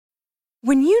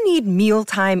When you need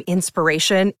mealtime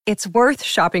inspiration, it's worth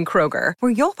shopping Kroger,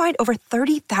 where you'll find over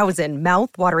 30,000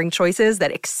 mouth-watering choices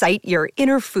that excite your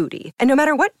inner foodie. And no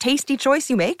matter what tasty choice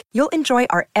you make, you'll enjoy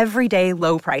our everyday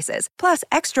low prices, plus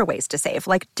extra ways to save,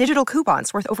 like digital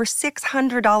coupons worth over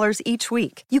 $600 each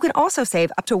week. You can also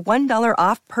save up to $1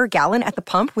 off per gallon at the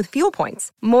pump with fuel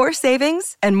points. More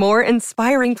savings and more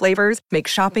inspiring flavors make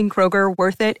shopping Kroger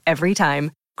worth it every time.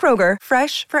 Kroger,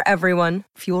 fresh for everyone.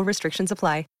 Fuel restrictions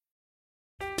apply.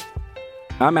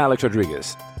 I'm Alex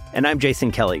Rodriguez. And I'm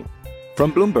Jason Kelly.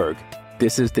 From Bloomberg,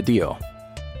 this is The Deal.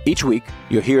 Each week,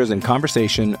 you'll hear us in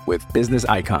conversation with business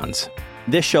icons.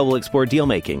 This show will explore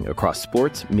deal-making across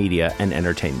sports, media, and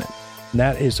entertainment.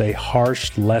 That is a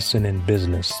harsh lesson in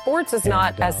business. Sports is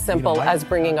not as simple as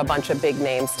bringing a bunch of big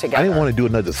names together. I didn't want to do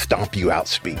another stomp you out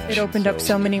speech. It opened up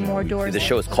so many more doors. The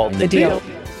show is called The Deal.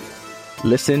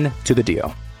 Listen to The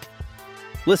Deal.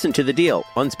 Listen to The Deal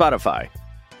on Spotify.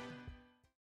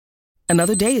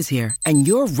 Another day is here, and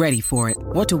you're ready for it.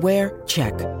 What to wear?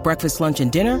 Check. Breakfast, lunch, and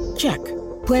dinner? Check.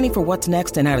 Planning for what's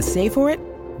next and how to save for it?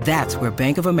 That's where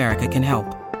Bank of America can help.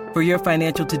 For your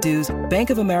financial to-dos, Bank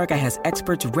of America has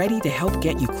experts ready to help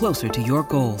get you closer to your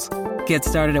goals. Get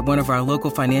started at one of our local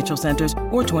financial centers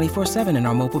or 24/7 in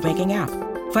our mobile banking app.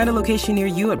 Find a location near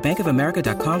you at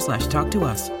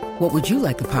bankofamerica.com/talktous. What would you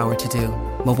like the power to do?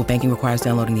 Mobile banking requires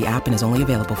downloading the app and is only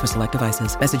available for select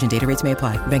devices. Message and data rates may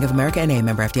apply. Bank of America NA,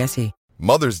 member FDIC.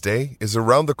 Mother's Day is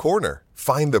around the corner.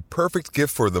 Find the perfect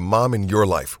gift for the mom in your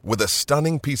life with a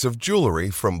stunning piece of jewelry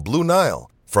from Blue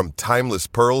Nile. From timeless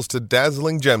pearls to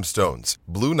dazzling gemstones,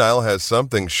 Blue Nile has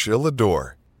something she'll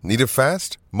adore. Need it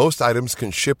fast? Most items can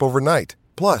ship overnight.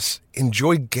 Plus,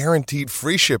 enjoy guaranteed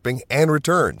free shipping and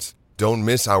returns. Don't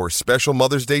miss our special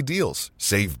Mother's Day deals.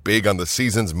 Save big on the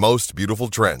season's most beautiful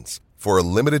trends. For a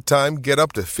limited time, get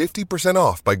up to 50%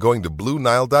 off by going to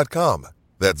BlueNile.com.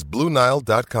 That's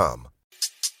BlueNile.com.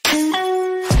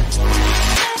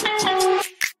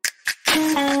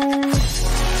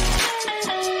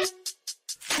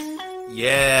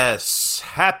 Yes,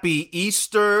 happy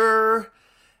Easter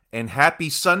and happy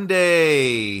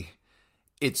Sunday.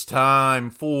 It's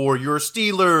time for your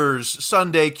Steelers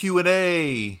Sunday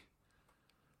Q&A.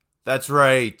 That's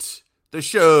right, the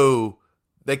show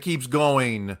that keeps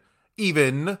going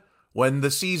even when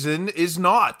the season is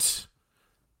not.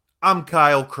 I'm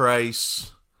Kyle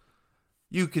Kreis.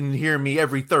 You can hear me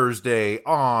every Thursday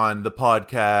on the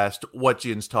podcast What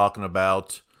Jin's Talking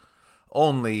About,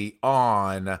 only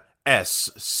on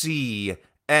SCN,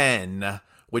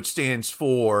 which stands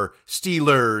for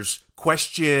Steelers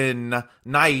Question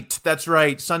Night. That's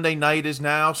right, Sunday night is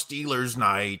now Steelers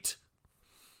night.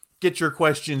 Get your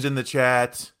questions in the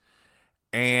chat,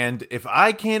 and if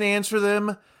I can't answer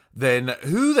them, then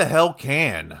who the hell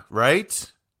can,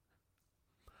 right?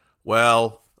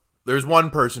 Well, there's one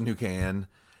person who can,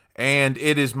 and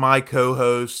it is my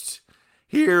co-host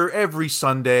here every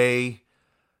Sunday.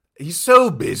 He's so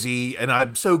busy, and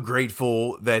I'm so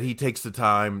grateful that he takes the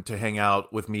time to hang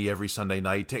out with me every Sunday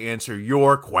night to answer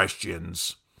your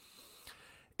questions.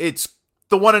 It's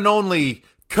the one and only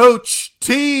Coach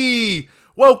T.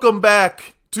 Welcome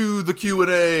back to the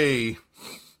Q&A.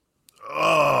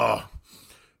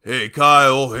 Hey,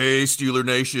 Kyle. Hey, Steeler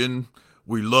Nation.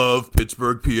 We love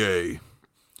Pittsburgh, PA.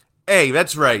 Hey,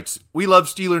 that's right. We love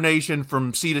Steeler Nation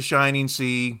from sea to shining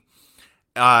sea,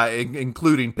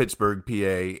 including Pittsburgh,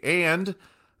 PA. And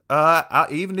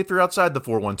even if you're outside the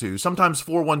 412, sometimes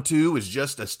 412 is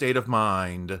just a state of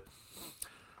mind.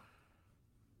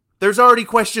 There's already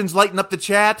questions lighting up the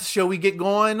chat. Shall we get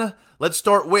going? Let's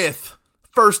start with,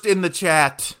 first in the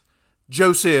chat,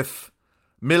 Joseph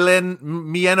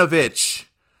Milenovich.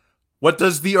 What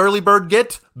does the early bird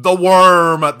get? The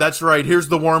worm. That's right. Here's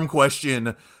the worm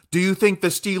question. Do you think the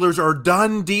Steelers are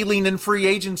done dealing in free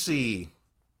agency?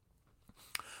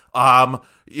 Well,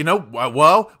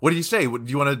 what do you say? Do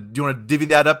you want to divvy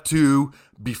that up to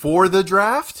before the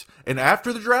draft and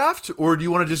after the draft, or do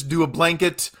you want to just do a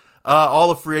blanket all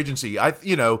of free agency?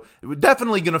 We're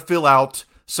definitely going to fill out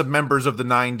some members of the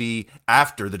 90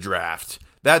 after the draft.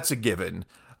 That's a given.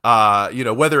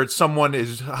 Whether it's someone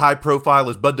as high profile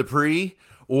as Bud Dupree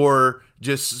or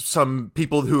just some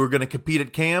people who are going to compete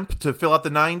at camp to fill out the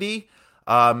 90,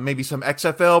 maybe some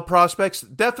XFL prospects,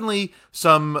 definitely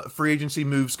some free agency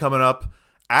moves coming up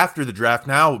after the draft.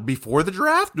 Now, before the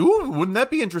draft? Ooh, wouldn't that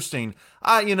be interesting?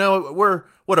 What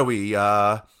are we?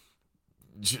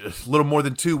 Just a little more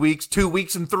than 2 weeks, 2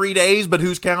 weeks and 3 days, but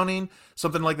who's counting?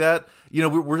 Something like that.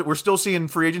 We're still seeing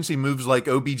free agency moves like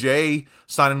OBJ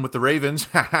signing with the Ravens.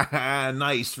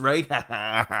 Nice, right?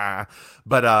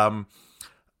 But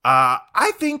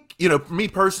I think, for me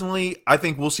personally, I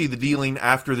think we'll see the dealing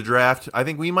after the draft. I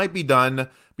think we might be done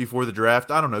before the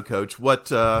draft. I don't know, Coach. What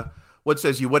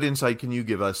says you? What insight can you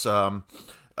give us? We're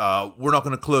not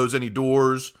going to close any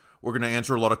doors. We're going to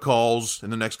answer a lot of calls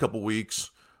in the next couple weeks.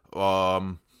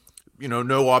 No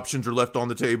options are left on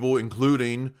the table,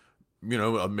 including,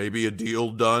 maybe a deal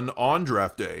done on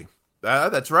draft day.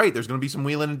 That's right. There's going to be some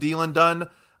wheeling and dealing done,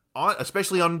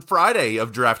 especially on Friday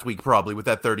of draft week, probably with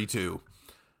that 32.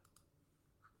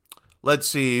 Let's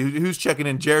see, who's checking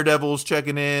in? Daredevil's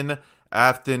checking in.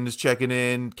 Afton's checking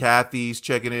in. Kathy's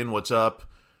checking in. What's up?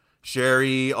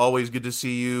 Sherry, always good to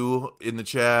see you in the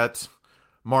chat.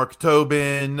 Mark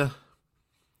Tobin.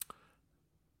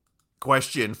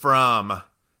 Question from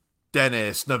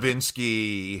Dennis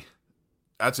Novinsky.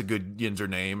 That's a good Yinzer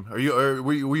name. Were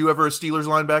you ever a Steelers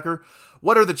linebacker?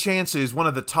 What are the chances one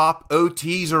of the top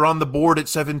OTs are on the board at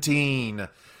 17?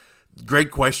 Great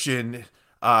question.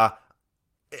 I've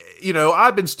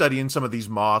been studying some of these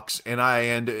mocks,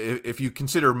 and if you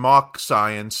consider mock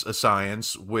science a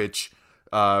science, which,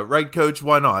 right, Coach,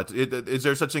 why not? Is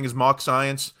there such thing as mock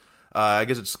science? I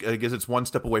guess it's one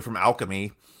step away from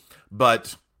alchemy,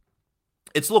 but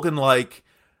it's looking like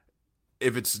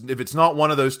if it's not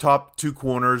one of those top two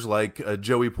corners like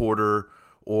Joey Porter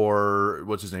or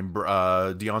what's his name,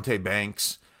 Deonte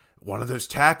Banks, one of those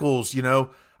tackles.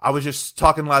 I was just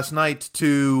talking last night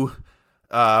to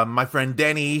my friend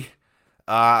Denny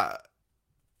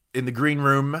in the green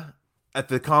room at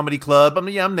the comedy club.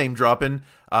 I'm name dropping.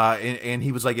 And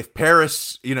he was like, if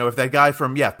Paris, if that guy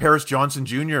from, Paris Johnson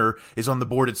Jr. is on the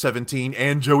board at 17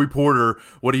 and Joey Porter,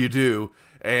 what do you do?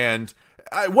 And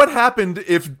what happened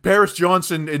if Paris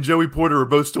Johnson and Joey Porter are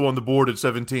both still on the board at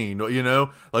 17?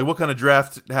 Like what kind of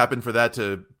draft happened for that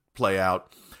to play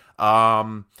out?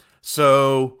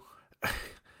 So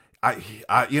I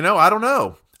don't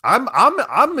know.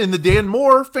 I'm in the Dan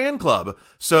Moore fan club,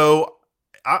 so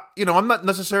I'm not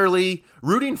necessarily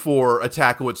rooting for a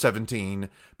tackle at 17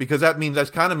 because that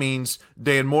kind of means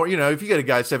Dan Moore. If you get a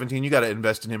guy at 17, you got to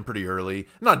invest in him pretty early.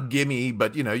 Not gimme,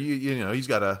 but he's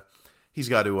got to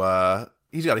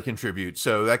contribute.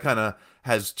 So that kind of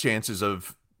has chances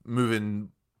of moving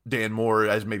Dan Moore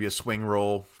as maybe a swing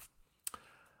role.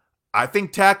 I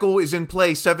think tackle is in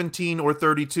play 17 or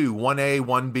 32, 1A,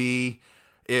 1B.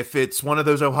 If it's one of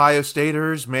those Ohio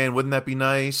Staters, man, wouldn't that be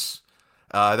nice?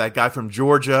 That guy from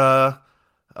Georgia.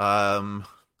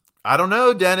 I don't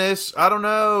know, Dennis. I don't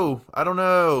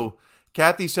know.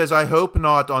 Kathy says, I hope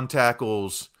not on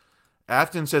tackles.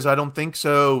 Afton says, I don't think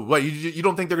so. What, you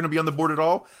don't think they're going to be on the board at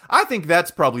all? I think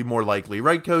that's probably more likely,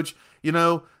 right, Coach?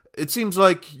 It seems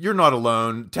like you're not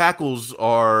alone. Tackles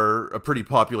are a pretty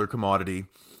popular commodity.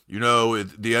 The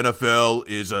NFL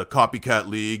is a copycat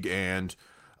league, and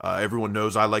everyone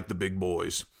knows I like the big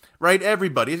boys. Right?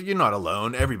 Everybody. You're not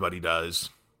alone. Everybody does.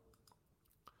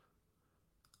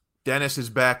 Dennis is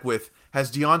back with,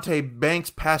 has Deonte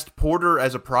Banks passed Porter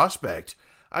as a prospect?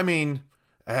 I mean,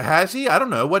 has he? I don't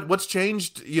know. What's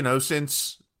changed,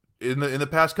 since in the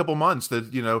past couple months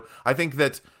that, I think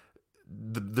that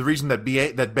the reason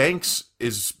that Banks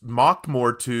is mocked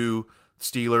more to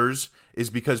Steelers is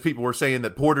because people were saying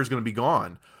that Porter's going to be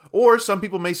gone. Or some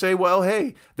people may say, well,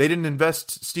 hey,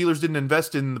 Steelers didn't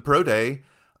invest in the pro day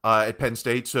at Penn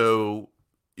State, so,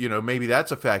 maybe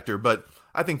that's a factor. But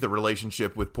I think the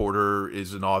relationship with Porter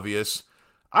is an obvious.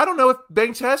 I don't know if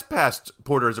Banks has passed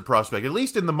Porter as a prospect. At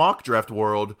least in the mock draft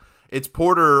world, it's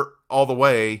Porter all the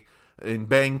way in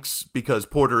Banks because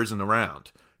Porter isn't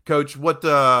around. Coach, what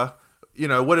do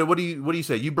you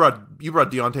say? You brought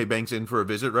Deonte Banks in for a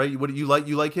visit, right? What do you like?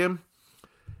 You like him?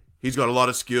 He's got a lot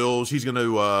of skills. He's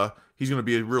gonna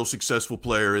be a real successful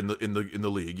player in the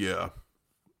league. Yeah.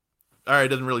 All right,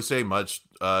 doesn't really say much,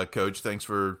 Coach. Thanks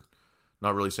for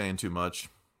not really saying too much.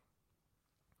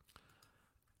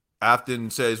 Afton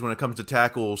says when it comes to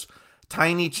tackles,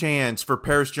 tiny chance for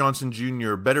Paris Johnson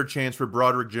Jr., better chance for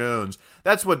Broderick Jones.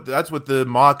 That's what the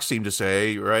mocks seem to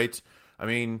say, right? I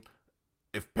mean,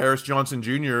 if Paris Johnson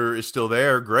Jr. is still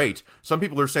there, great. Some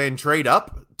people are saying trade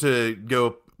up to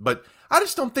go, but I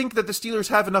just don't think that the Steelers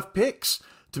have enough picks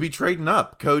to be trading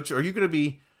up. Coach, are you going to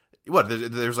be, what,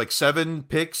 there's like 7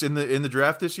 picks in the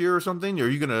draft this year or something? Are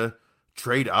you going to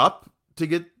trade up to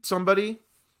get somebody?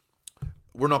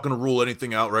 We're not going to rule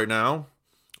anything out right now.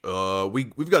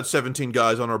 We've got 17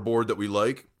 guys on our board that we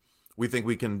like. We think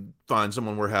we can find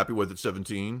someone we're happy with at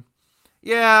 17.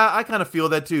 Yeah, I kind of feel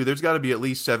that too. There's got to be at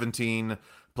least 17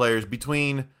 players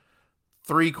between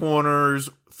 3 corners,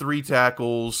 3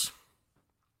 tackles.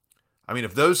 I mean,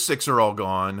 if those 6 are all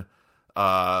gone,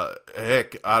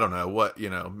 heck, I don't know what,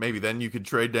 maybe then you could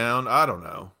trade down. I don't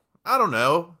know.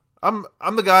 I'm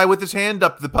the guy with his hand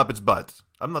up the puppet's butt.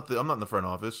 I'm not in the front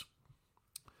office.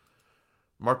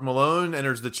 Mark Malone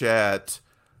enters the chat.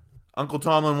 Uncle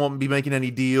Tomlin won't be making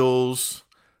any deals.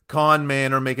 Con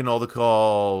man are making all the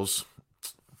calls.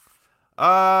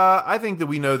 I think that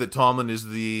we know that Tomlin is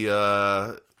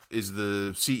the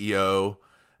CEO,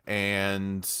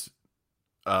 and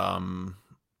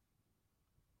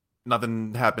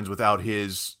nothing happens without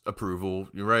his approval.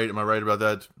 You're right. Am I right about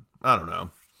that? I don't know.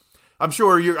 I'm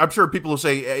sure people will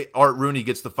say hey, Art Rooney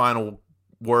gets the final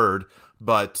word,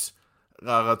 but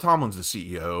Tomlin's the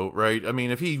CEO, right? I mean,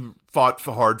 if he fought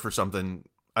hard for something,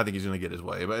 I think he's going to get his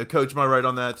way. But Coach, am I right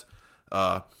on that?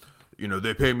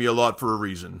 They pay me a lot for a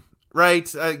reason,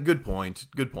 right? Good point.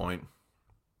 Good point.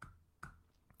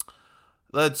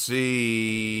 Let's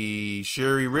see.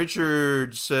 Sherry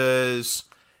Richards says,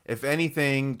 if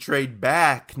anything, trade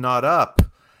back, not up.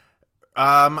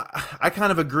 I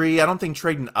kind of agree. I don't think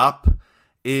trading up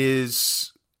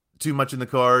is too much in the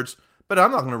cards, but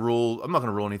I'm not going to rule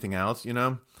anything out,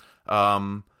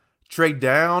 Trade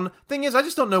down. Thing is, I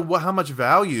just don't know how much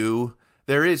value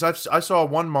there is. I saw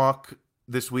one mock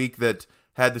this week that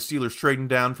had the Steelers trading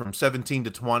down from 17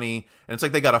 to 20, and it's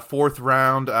like they got a 4th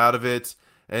round out of it,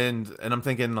 and I'm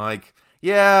thinking like,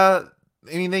 yeah,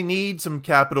 I mean, they need some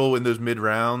capital in those mid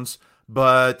rounds,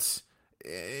 but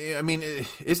I mean,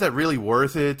 is that really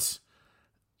worth it?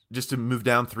 Just to move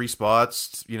down 3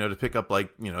 spots, to pick up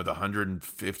like, the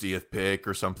 150th pick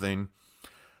or something.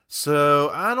 So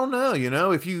I don't know,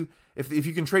 if you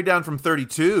can trade down from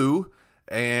 32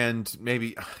 and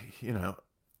maybe,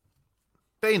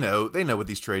 they know what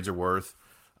these trades are worth.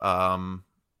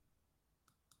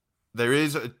 There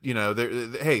is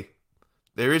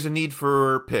there is a need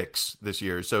for picks this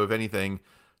year. So if anything,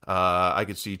 I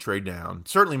could see trade down.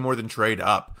 Certainly more than trade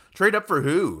up. Trade up for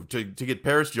who? To get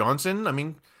Paris Johnson? I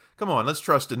mean, come on, let's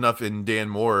trust enough in Dan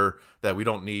Moore that we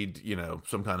don't need,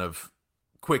 some kind of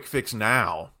quick fix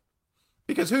now.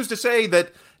 Because who's to say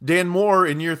that Dan Moore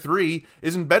in year 3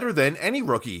 isn't better than any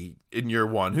rookie in year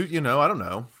 1? Who, I don't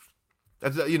know.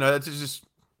 That's just...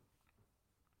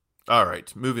 All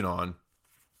right, moving on.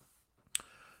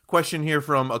 Question here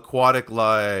from Aquatic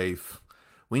Life.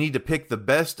 We need to pick the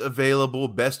best available,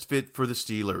 best fit for the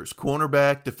Steelers.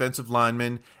 Cornerback, defensive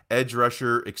lineman, edge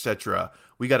rusher, etc.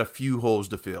 We got a few holes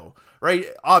to fill. Right?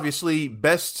 Obviously,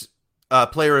 best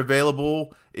player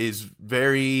available is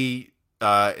very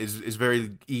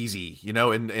very easy,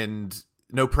 and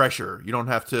no pressure. You don't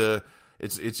have to.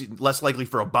 It's less likely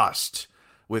for a bust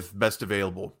with best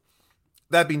available.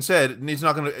 That being said, he's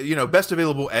not going to. Best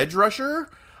available edge rusher.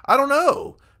 I don't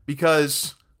know,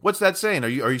 because what's that saying? Are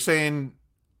you saying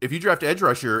if you draft edge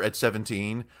rusher at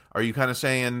 17, are you kind of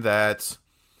saying that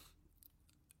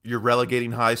you're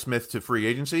relegating Highsmith to free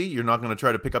agency? You're not going to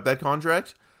try to pick up that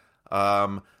contract?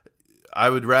 I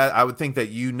would think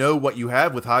that what you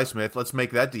have with Highsmith. Let's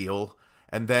make that deal,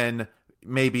 and then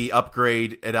maybe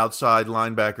upgrade at outside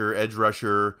linebacker, edge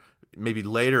rusher, maybe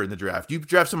later in the draft. You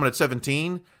draft someone at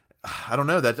 17. I don't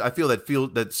know. I feel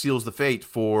that seals the fate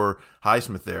for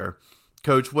Highsmith there.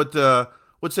 Coach, what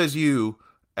says you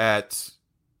at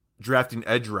drafting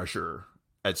edge rusher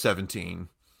at 17?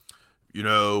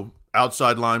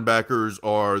 Outside linebackers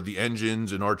are the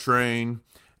engines in our train,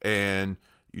 and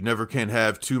you never can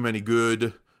have too many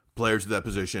good players at that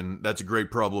position. That's a great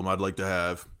problem I'd like to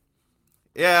have.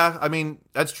 Yeah, I mean,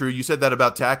 that's true. You said that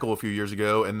about tackle a few years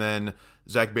ago, and then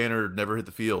Zach Banner never hit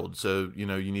the field, so, you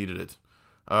needed it.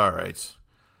 All right.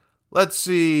 Let's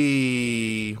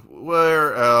see.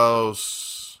 Where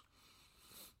else?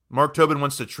 Mark Tobin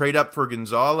wants to trade up for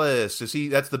Gonzalez.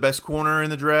 That's the best corner in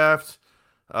the draft?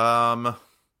 I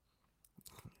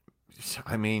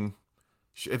mean,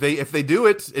 if they do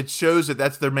it, it shows that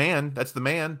that's their man. That's the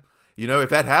man. If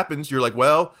that happens, you're like,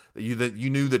 well, you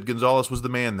knew that Gonzalez was the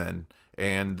man then,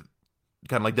 and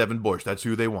kind of like Devin Bush. That's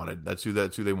who they wanted. That's who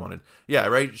they wanted. Yeah,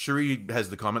 right. Cherie has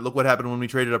the comment. Look what happened when we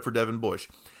traded up for Devin Bush.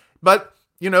 But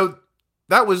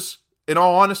that was, in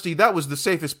all honesty, that was the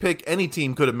safest pick any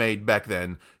team could have made back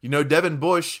then. Devin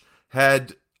Bush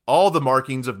had all the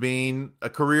markings of being a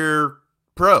career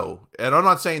pro, and I'm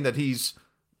not saying that he's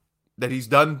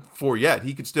done for yet.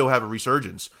 He could still have a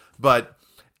resurgence. But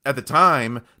at the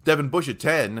time, Devin Bush at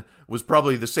 10 was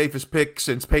probably the safest pick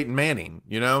since Peyton Manning,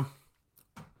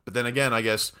 But then again, I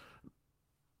guess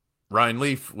Ryan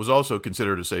Leaf was also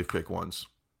considered a safe pick once.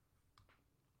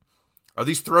 Are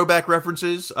these throwback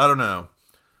references? I don't know.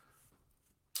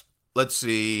 Let's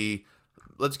see.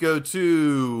 Let's go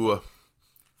to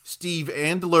Steve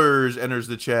Andlers enters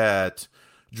the chat.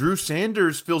 Drew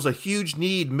Sanders fills a huge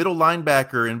need, middle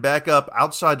linebacker and backup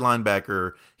outside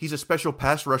linebacker. He's a special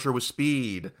pass rusher with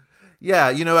speed. yeah,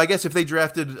 I guess if they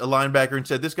drafted a linebacker and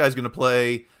said this guy's going to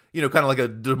play, kind of like a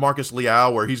DeMarcus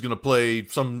Leal, where he's going to play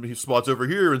some spots over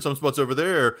here and some spots over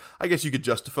there, I guess you could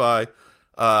justify,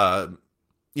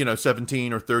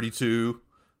 17 or 32.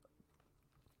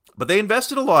 But they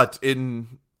invested a lot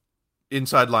in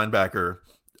inside linebacker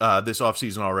this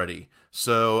offseason already.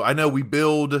 So I know we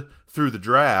build through the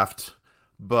draft,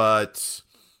 but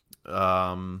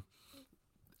there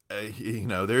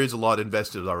is a lot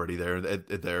invested already there.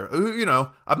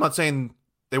 I'm not saying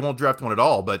they won't draft one at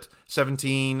all, but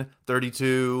 17,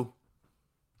 32,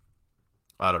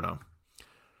 I don't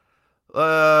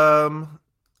know.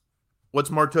 What's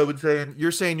Mark Tobin saying?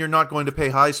 You're saying you're not going to pay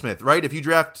Highsmith, right? If you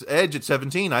draft edge at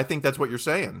 17, I think that's what you're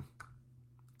saying.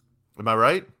 Am I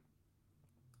right?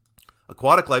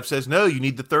 Aquatic Life says, no, you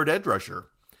need the third edge rusher.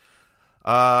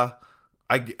 I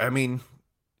mean,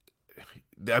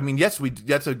 yes,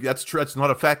 that's true. That's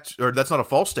not a fact, or that's not a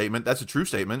false statement. That's a true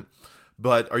statement.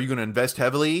 But are you going to invest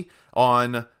heavily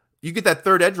on, you get that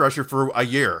third edge rusher for a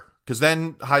year, because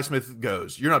then Highsmith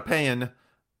goes. You're not paying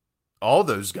all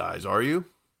those guys, are you?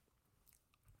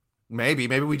 Maybe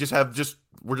we're just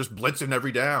blitzing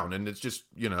every down, and it's just,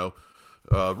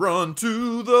 run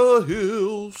to the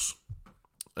hills.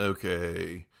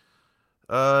 Okay.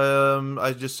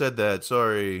 I just said that.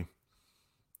 Sorry.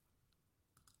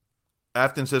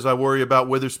 Afton says, I worry about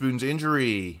Witherspoon's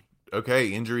injury. Okay,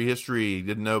 injury history.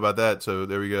 Didn't know about that, so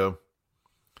there we go.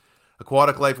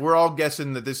 Aquatic Life, we're all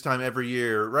guessing that this time every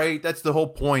year, right? That's the whole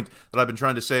point that I've been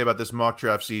trying to say about this mock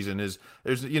draft season is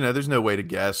there's no way to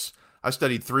guess. I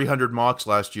studied 300 mocks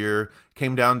last year,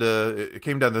 came down to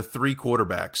 3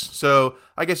 quarterbacks. So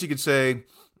I guess you could say,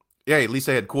 yeah, at least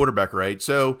I had quarterback right.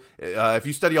 So if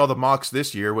you study all the mocks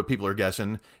this year, what people are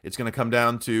guessing, it's going to come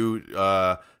down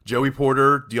to Joey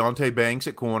Porter, Deontay Banks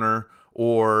at corner,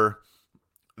 or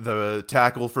the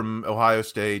tackle from Ohio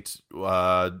State,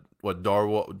 Darwan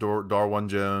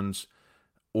Jones,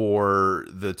 or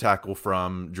the tackle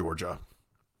from Georgia.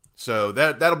 So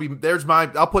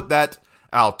I'll put that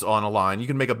out on a line. You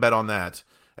can make a bet on that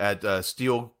at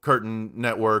Steel Curtain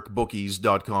Network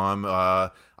bookies.com.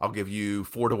 I'll give you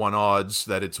 4-1 odds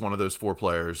that it's one of those 4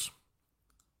 players.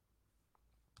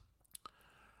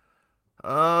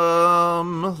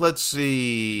 Let's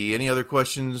see. Any other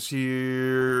questions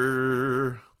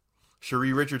here?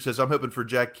 Cherie Richards says, I'm hoping for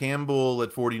Jack Campbell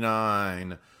at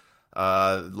 49.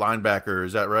 Linebacker,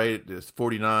 is that right?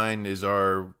 49 is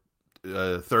our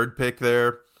third pick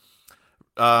there.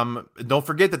 Don't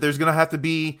forget that there's going to have to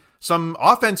be some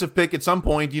offensive pick at some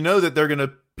point. You know that they're going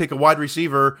to pick a wide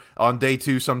receiver on day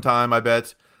 2 sometime, I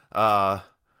bet.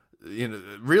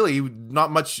 Really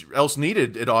not much else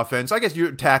needed at offense. I guess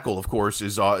your tackle, of course,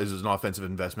 is an offensive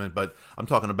investment, but I'm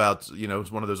talking about,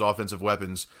 it's one of those offensive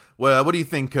weapons. Well, what do you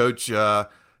think, Coach? Looking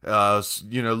at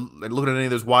any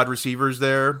of those wide receivers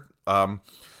there,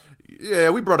 yeah,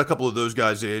 we brought a couple of those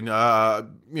guys in.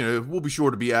 We'll be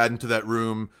sure to be adding to that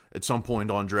room at some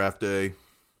point on draft day.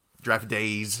 Draft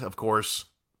days, of course.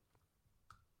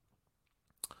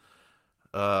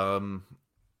 Yeah,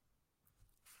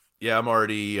 I'm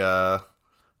already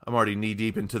knee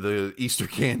deep into the Easter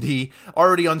candy.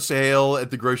 Already on sale at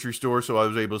the grocery store, so I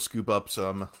was able to scoop up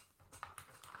some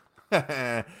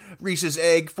Reese's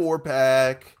Egg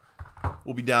 4-pack.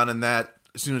 We'll be down in that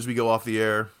as soon as we go off the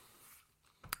air.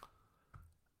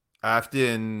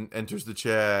 Afton enters the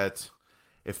chat.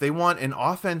 If they want an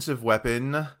offensive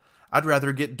weapon, I'd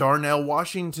rather get Darnell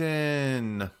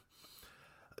Washington.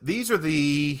 These are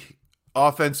the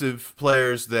offensive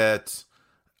players that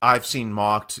I've seen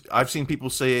mocked. I've seen people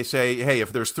say, hey,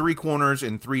 if there's 3 corners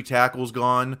and 3 tackles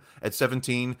gone at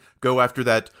 17, go after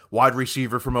that wide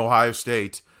receiver from Ohio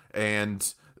State. And,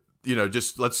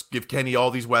 just let's give Kenny all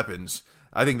these weapons.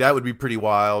 I think that would be pretty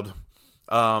wild.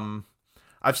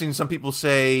 I've seen some people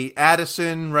say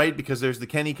Addison, right? Because there's the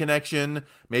Kenny connection.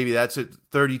 Maybe that's at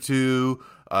 32.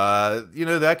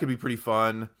 That could be pretty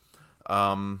fun.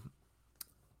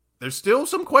 There's still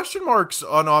some question marks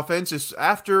on offense. It's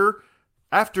after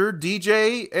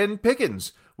DJ and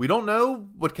Pickens. We don't know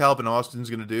what Calvin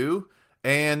Austin's going to do,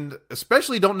 and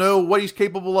especially don't know what he's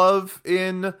capable of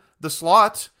in the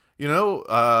slot,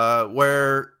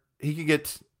 where he can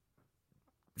get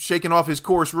shaken off his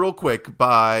course real quick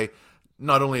by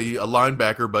not only a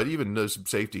linebacker, but even those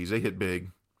safeties. They hit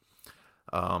big.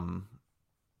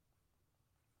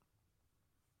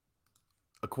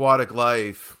 Aquatic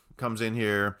Life comes in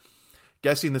here.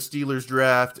 Guessing the Steelers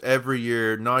draft every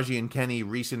year. Najee and Kenny,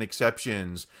 recent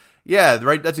exceptions. Yeah,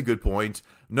 right. That's a good point.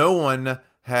 No one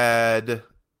had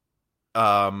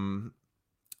Artie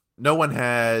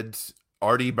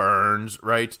Burns,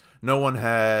 right? No one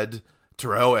had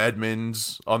Terrell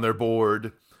Edmonds on their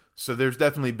board. So there's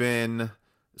definitely been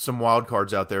some wild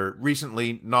cards out there.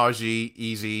 Recently, Najee,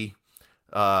 easy.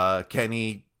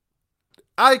 Kenny.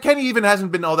 Kenny even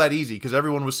hasn't been all that easy because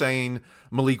everyone was saying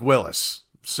Malik Willis.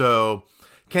 So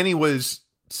Kenny was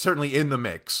certainly in the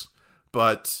mix.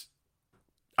 But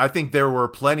I think there were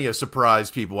plenty of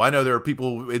surprised people. I know there are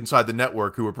people inside the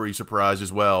network who were pretty surprised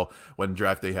as well when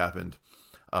draft day happened.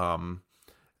 And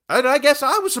I guess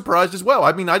I was surprised as well.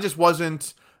 I mean, I just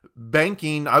wasn't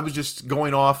banking. I was just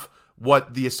going off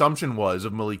what the assumption was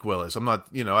of Malik Willis. I'm not,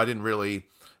 I didn't really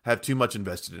have too much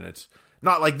invested in it.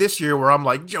 Not like this year where I'm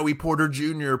like, Joey Porter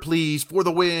Jr., please, for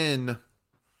the win.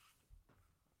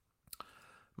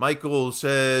 Michael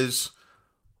says,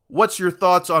 what's your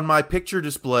thoughts on my picture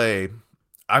display?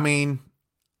 I mean,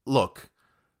 look,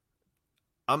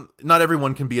 not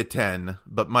everyone can be a 10,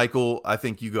 but Michael, I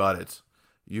think you got it.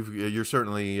 You're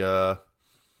certainly, I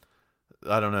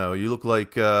don't know. You look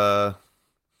like you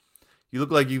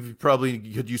probably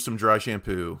could use some dry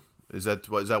shampoo. Is that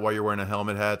why you're wearing a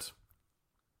helmet hat?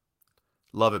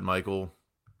 Love it, Michael.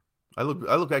 I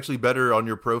look actually better on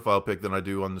your profile pic than I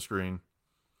do on the screen.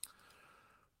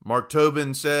 Mark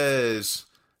Tobin says,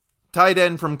 tight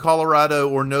end from Colorado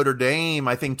or Notre Dame.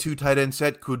 I think 2 tight end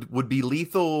set would be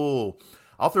lethal.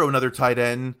 I'll throw another tight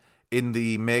end in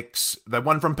the mix. That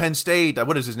one from Penn State.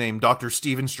 What is his name? Dr.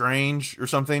 Stephen Strange or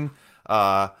something.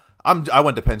 I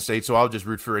went to Penn State, so I'll just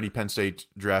root for any Penn State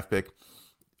draft pick.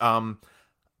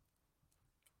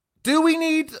 Do we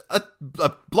need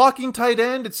a blocking tight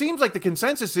end? It seems like the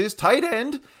consensus is tight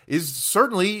end is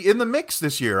certainly in the mix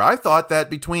this year. I thought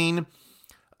that between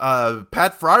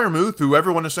Pat Freiermuth, who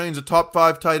everyone is saying is a top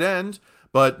 5 tight end,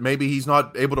 but maybe he's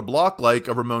not able to block like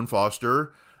a Ramon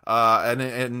Foster.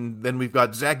 And then we've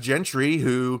got Zach Gentry,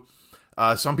 who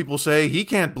some people say he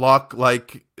can't block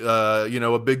like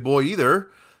a big boy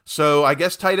either. So I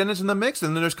guess tight end is in the mix.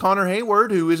 And then there's Connor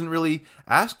Hayward, who isn't really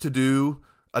asked to do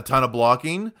a ton of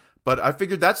blocking. But I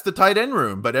figured that's the tight end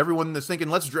room. But everyone is thinking,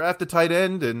 let's draft a tight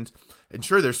end. And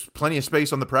sure, there's plenty of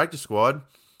space on the practice squad.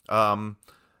 I'll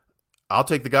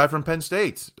take the guy from Penn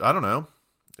State. I don't know.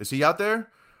 Is he out there?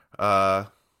 But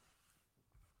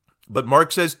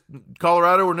Mark says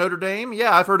Colorado or Notre Dame.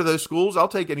 Yeah, I've heard of those schools. I'll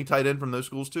take any tight end from those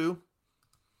schools too.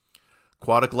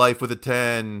 Aquatic Life with a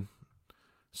 10.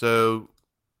 So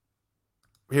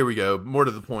here we go. More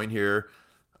to the point here.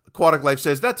 Aquatic Life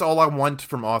says, that's all I want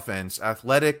from offense.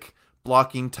 Athletic,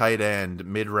 blocking tight end,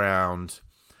 mid-round.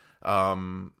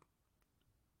 Right?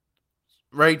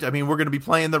 I mean, we're going to be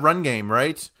playing the run game,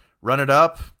 right? Run it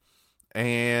up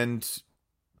and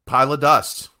pile of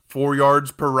dust. 4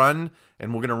 yards per run,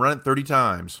 and we're going to run it 30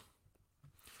 times.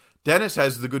 Dennis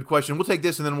has the good question. We'll take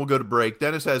this, and then we'll go to break.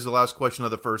 Dennis has the last question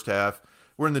of the first half.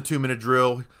 We're in the 2-minute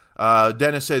drill.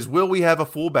 Dennis says, will we have a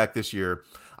fullback this year?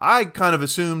 I kind of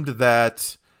assumed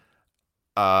that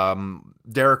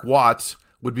Derek Watt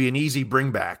would be an easy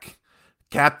bringback.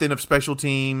 Captain of special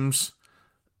teams,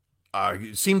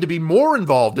 seemed to be more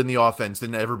involved in the offense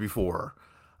than ever before.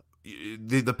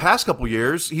 The past couple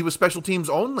years, he was special teams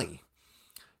only.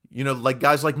 Like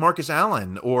guys like Marcus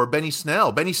Allen or Benny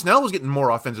Snell. Benny Snell was getting more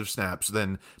offensive snaps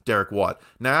than Derek Watt.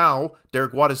 Now,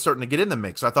 Derek Watt is starting to get in the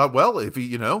mix. I thought, well, if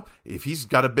he's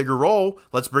got a bigger role,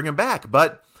 let's bring him back.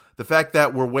 But the fact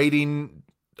that we're waiting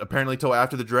apparently till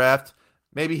after the draft,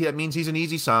 maybe that means he's an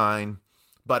easy sign.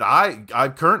 But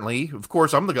I currently, of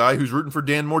course, I'm the guy who's rooting for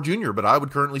Dan Moore Jr., but I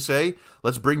would currently say,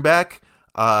 let's bring back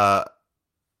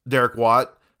Derek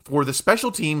Watt for the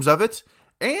special teams of it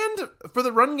and for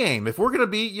the run game. If we're going to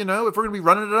be,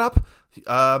 running it up,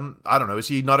 I don't know. Is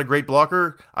he not a great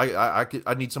blocker? I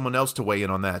need someone else to weigh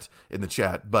in on that in the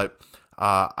chat. But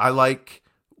I like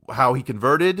how he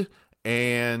converted,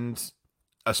 and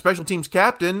a special teams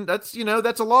captain, that's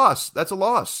a loss. That's a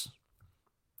loss.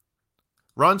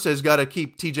 Ron says got to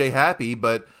keep TJ happy,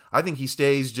 but I think he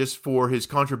stays just for his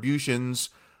contributions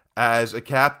as a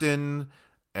captain.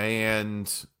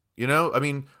 And,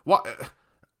 why?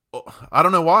 I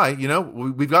don't know why.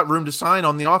 We've got room to sign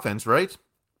on the offense, right?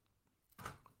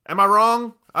 Am I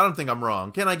wrong? I don't think I'm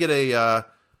wrong. Can I get a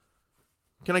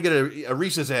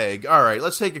Reese's egg? All right,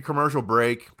 let's take a commercial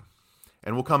break,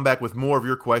 and we'll come back with more of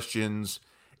your questions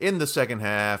in the second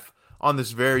half on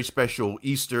this very special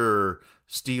Easter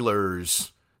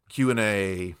Steelers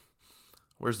Q&A.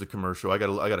 Where's the commercial? I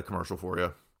got a commercial for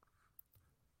you.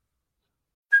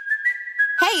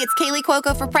 Hey, It's Kaylee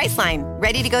Cuoco for Priceline.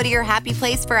 Ready to go to your happy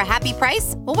place for a happy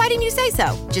price? Well, why didn't you say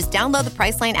so? Just download the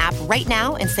Priceline app right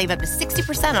now and save up to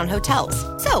 60% on hotels.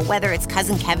 So whether it's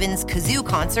Cousin Kevin's Kazoo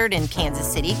Concert in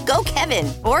Kansas City, go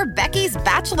Kevin, or Becky's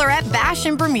Bachelorette Bash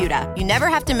in Bermuda, you never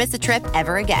have to miss a trip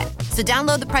ever again. So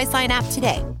download the Priceline app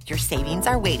today. Your savings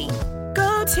are waiting.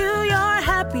 Go to your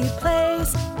happy place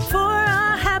for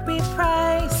a happy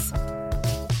price.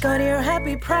 Go to your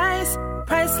happy price,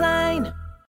 Priceline.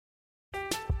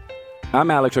 I'm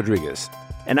Alex Rodriguez.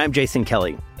 And I'm Jason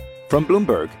Kelly. From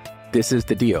Bloomberg, this is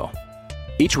The Deal.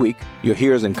 Each week, you'll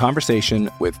hear us in conversation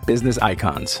with business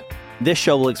icons. This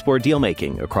show will explore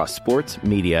deal-making across sports,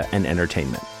 media, and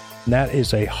entertainment. That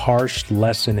is a harsh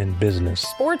lesson in business.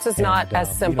 Sports is not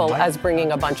as simple as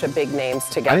bringing a bunch of big names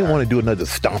together. I didn't want to do another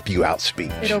stomp you out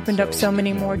speech. It opened up so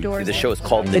many more doors. The show is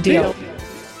called The Deal.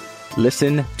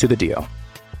 Listen to The Deal.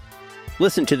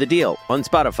 Listen to The Deal on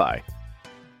Spotify.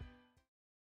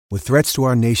 With threats to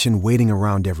our nation waiting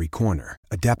around every corner,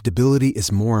 adaptability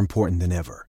is more important than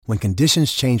ever. When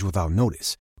conditions change without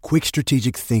notice, quick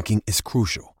strategic thinking is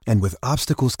crucial. And with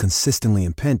obstacles consistently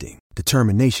impending,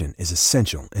 determination is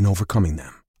essential in overcoming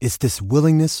them. It's this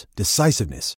willingness,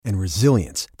 decisiveness, and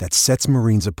resilience that sets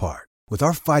Marines apart. With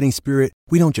our fighting spirit,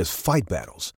 we don't just fight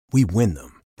battles, we win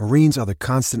them. Marines are the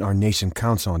constant our nation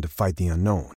counts on to fight the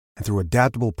unknown. And through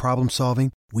adaptable problem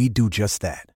solving, we do just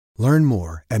that. Learn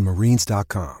more at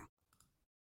Marines.com.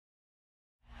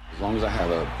 As long as I have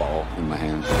a ball in my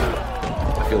hands,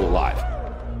 I feel alive.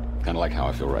 Kind of like how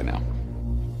I feel right now.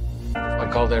 I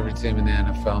called every team in the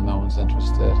NFL. No one's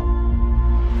interested.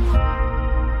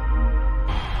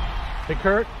 Hey,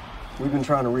 Kurt. We've been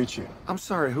trying to reach you. I'm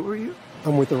sorry, who are you?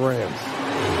 I'm with the Rams.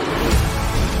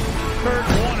 Kurt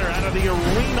Warner out of the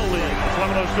Arena League. It's one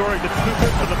of those stories that's too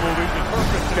good for the movies. The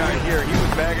perfect guy here. He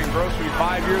was bagging groceries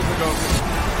 5 years ago.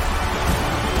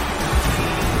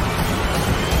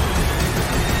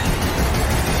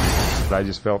 I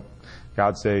just felt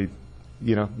God say,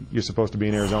 you know, you're supposed to be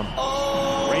in Arizona.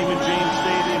 Raymond James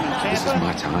Stadium in Tampa. This is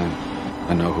my time.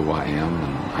 I know who I am,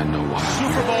 and I know why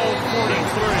I'm Super Bowl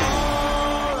 43.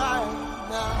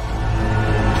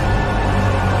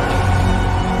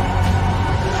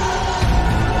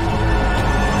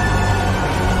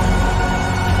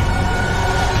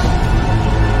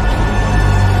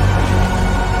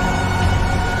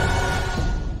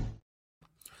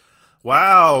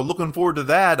 Wow, looking forward to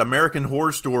that. American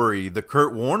Horror Story, the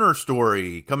Kurt Warner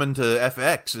story, coming to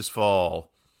FX this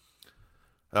fall.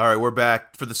 All right, we're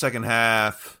back for the second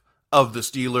half of the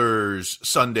Steelers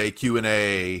Sunday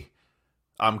Q&A.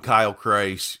 I'm Kyle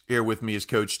Kreis. Here with me is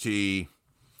Coach T.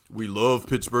 We love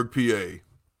Pittsburgh, PA.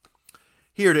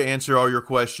 Here to answer all your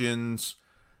questions.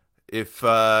 If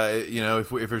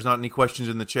there's not any questions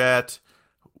in the chat,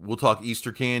 we'll talk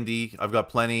Easter candy. I've got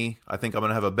plenty. I think I'm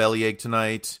gonna have a bellyache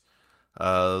tonight.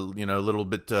 A little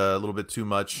bit too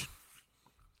much.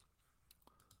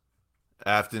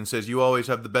 Afton says, you always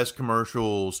have the best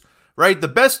commercials. Right? The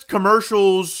best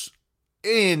commercials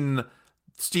in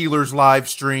Steelers live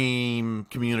stream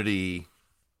community.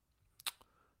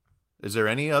 Is there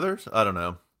any others? I don't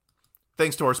know.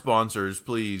 Thanks to our sponsors,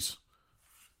 please.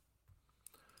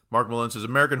 Mark Malone says,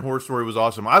 American Horror Story was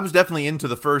awesome. I was definitely into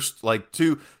the first,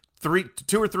 two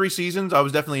or three seasons. I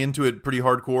was definitely into it pretty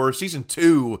hardcore. Season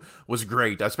 2 was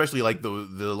great, especially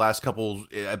the last couple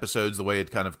episodes, the way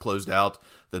it kind of closed out.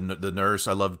 The nurse,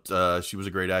 I loved. She was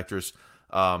a great actress.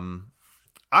 I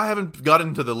haven't got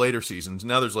into the later seasons.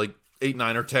 Now there's 8,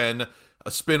 9, or 10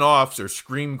 spin-offs or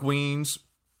Scream Queens.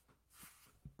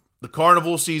 The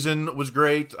Carnival season was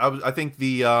great. I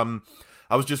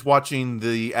was just watching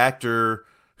the actor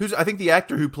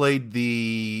who played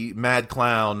the Mad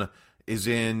Clown is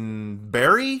in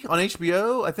Barry on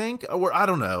HBO, I think, or I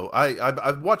don't know.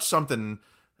 I've watched something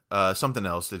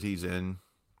else that he's in.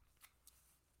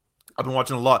 I've been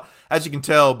watching a lot, as you can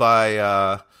tell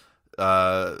by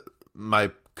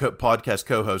my podcast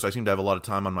co-host. I seem to have a lot of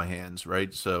time on my hands,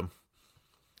 right? So,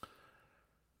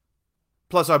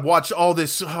 plus I've watched all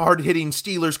this hard-hitting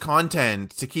Steelers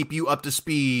content to keep you up to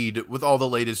speed with all the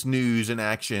latest news and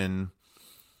action,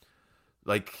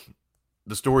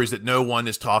 the stories that no one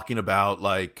is talking about,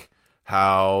 like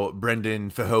how Brendan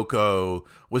Fehoko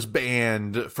was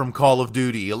banned from Call of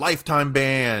Duty, a lifetime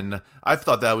ban. I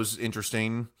thought that was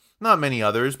interesting. Not many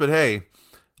others, but hey,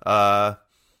 not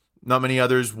many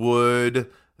others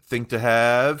would think to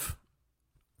have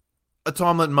a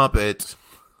Tomlin Muppet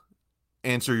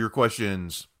answer your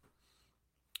questions.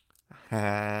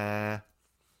 Well,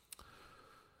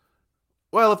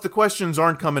 if the questions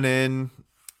aren't coming in,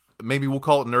 maybe we'll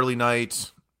call it an early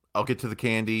night. I'll get to the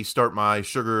candy, start my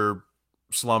sugar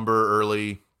slumber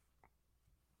early.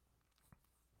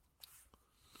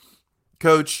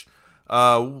 Coach,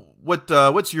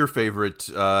 what's your favorite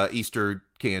Easter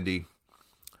candy?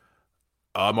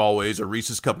 I'm always a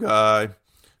Reese's Cup guy.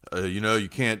 You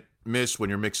can't miss when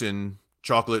you're mixing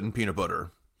chocolate and peanut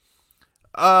butter.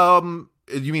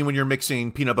 You mean when you're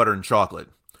mixing peanut butter and chocolate?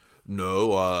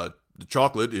 No, the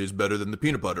chocolate is better than the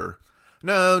peanut butter.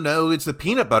 No, it's the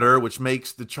peanut butter which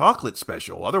makes the chocolate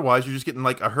special. Otherwise, you're just getting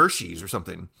like a Hershey's or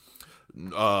something.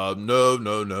 No.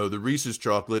 The Reese's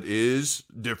chocolate is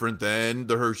different than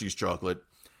the Hershey's chocolate.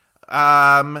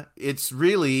 It's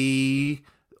really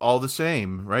all the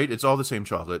same, right? It's all the same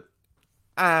chocolate.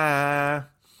 All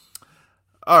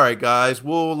right, guys,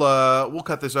 we'll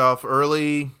cut this off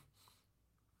early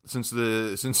since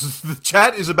the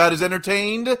chat is about as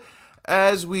entertained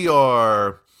as we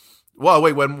are. Well,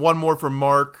 wait, one more from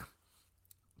Mark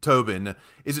Tobin.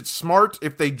 Is it smart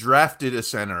if they drafted a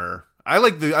center? I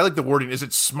like the wording. Is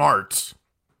it smart?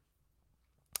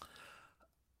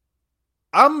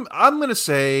 I'm gonna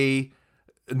say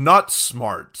not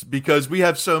smart because we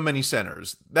have so many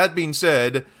centers. That being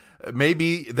said,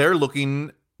 maybe the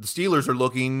Steelers are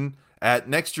looking at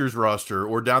next year's roster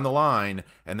or down the line,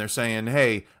 and they're saying,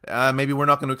 hey, maybe we're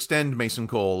not going to extend Mason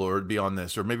Cole or beyond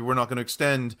this, or maybe we're not going to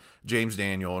extend James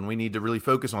Daniel, and we need to really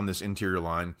focus on this interior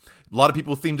line. A lot of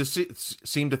people seem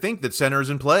to think that center is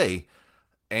in play,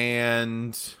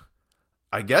 and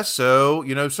I guess so.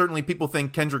 Certainly people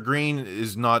think Kendrick Green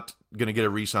is not going to get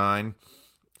a re-sign.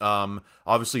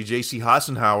 Obviously, J.C.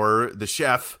 Hassenauer, the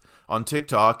chef on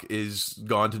TikTok, is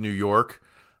gone to New York.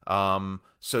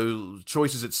 So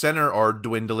choices at center are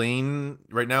dwindling.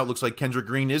 Right now, it looks like Kendrick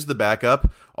Green is the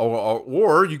backup.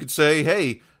 Or you could say,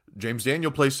 hey, James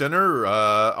Daniel plays center.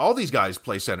 All these guys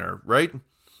play center, right?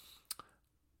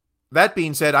 That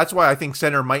being said, that's why I think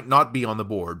center might not be on the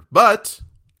board. But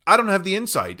I don't have the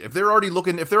insight. If they're already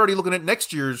looking at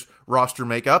next year's roster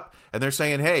makeup, and they're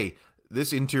saying, hey,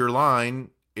 this interior line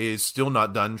is still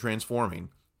not done transforming,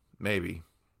 maybe.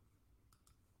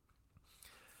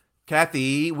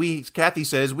 Kathy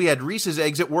says, we had Reese's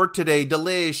eggs at work today.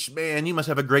 Delish. Man, you must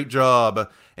have a great job.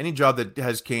 Any job that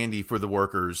has candy for the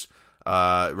workers,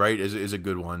 right, is a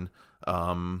good one.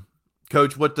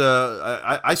 Coach, what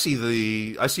I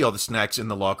see all the snacks in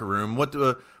the locker room. What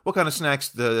kind of snacks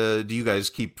do you guys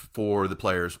keep for the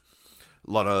players?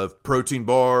 A lot of protein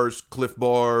bars, Cliff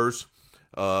bars,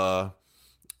 all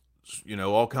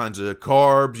kinds of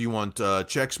carbs. You want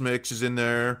Chex Mix is in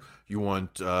there. You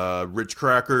want Ritz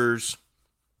crackers.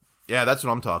 Yeah, that's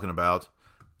what I'm talking about.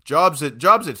 Jobs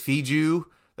that feed you,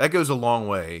 that goes a long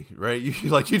way, right?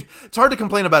 It's hard to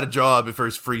complain about a job if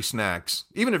there's free snacks.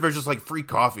 Even if there's just like free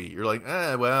coffee. You're like,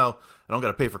 well, I don't got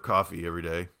to pay for coffee every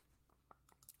day.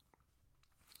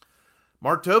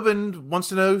 Mark Tobin wants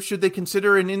to know, should they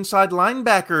consider an inside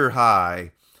linebacker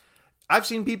high? I've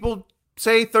seen people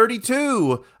say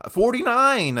 32,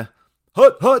 49.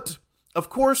 Hut. Of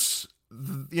course,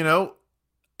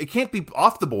 it can't be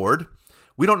off the board.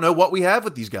 We don't know what we have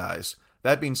with these guys.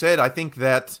 That being said, I think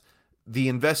that the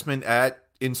investment at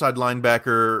inside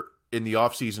linebacker in the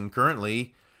offseason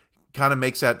currently kind of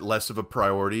makes that less of a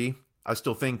priority. I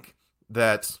still think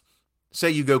that,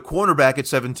 say you go cornerback at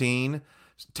 17,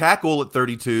 tackle at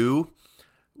 32,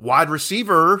 wide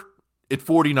receiver at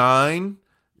 49,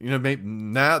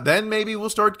 maybe we'll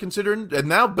start considering,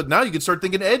 but now you can start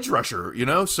thinking edge rusher,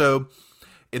 so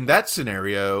in that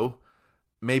scenario,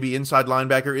 maybe inside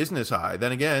linebacker isn't as high.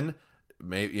 Then again,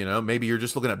 maybe you're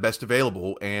just looking at best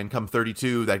available, and come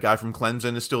 32, that guy from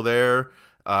Clemson is still there.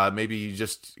 Maybe you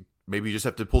just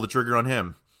have to pull the trigger on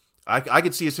him. I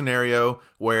could see a scenario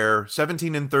where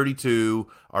 17 and 32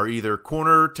 are either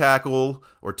corner tackle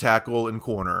or tackle and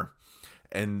corner,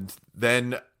 and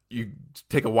then you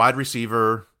take a wide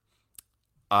receiver,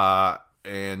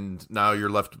 and now you're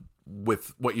left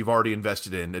with what you've already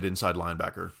invested in at inside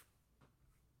linebacker.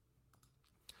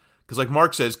 Because like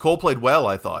Mark says, Cole played well,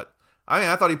 I thought.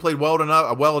 I thought he played well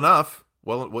enough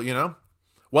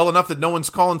that no one's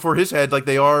calling for his head like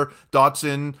they are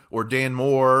Dotson or Dan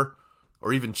Moore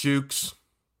or even Chooks.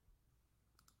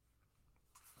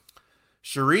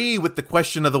 Cherie with the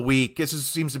question of the week. This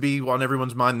seems to be on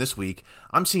everyone's mind this week.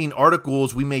 I'm seeing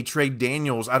articles, we may trade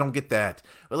Daniels. I don't get that.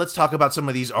 But let's talk about some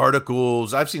of these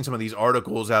articles. I've seen some of these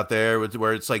articles out there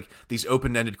where it's like these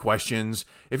open-ended questions.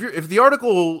 If the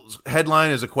article's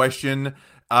headline is a question,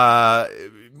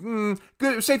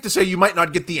 safe to say you might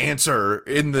not get the answer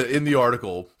in the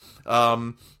article.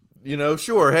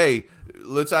 Sure, hey,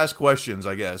 let's ask questions,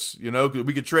 I guess.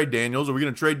 We could trade Daniels. Are we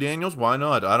going to trade Daniels? Why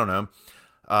not? I don't know.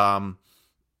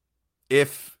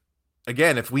 If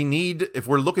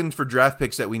we're looking for draft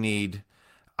picks that we need,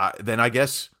 then I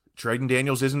guess trading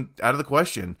Daniels isn't out of the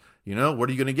question. You know, what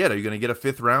are you going to get? Are you going to get a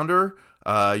 5th rounder?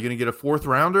 Are you going to get a 4th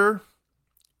rounder?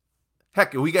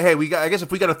 Heck, I guess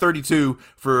if we got a 32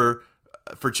 for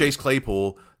Chase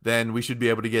Claypool, then we should be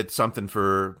able to get something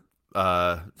for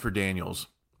Daniels.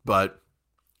 But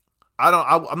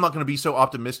I'm not going to be so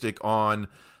optimistic on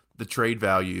the trade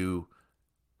value.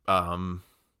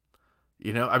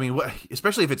 You know, I mean,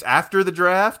 especially if it's after the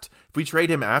draft. If we trade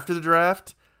him after the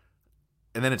draft,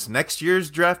 and then it's next year's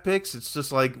draft picks, it's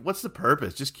just like, what's the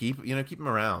purpose? Just keep him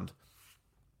around.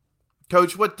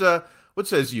 Coach, what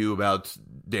says you about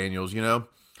Daniels? You know,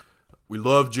 we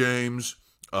love James.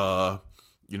 You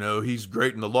know, he's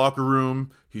great in the locker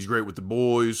room. He's great with the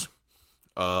boys.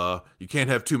 You can't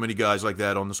have too many guys like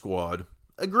that on the squad.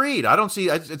 Agreed. I don't see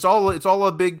it's all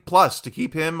a big plus to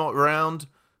keep him around.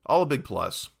 All a big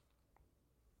plus.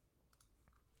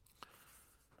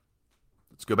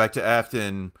 Let's go back to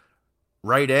Afton.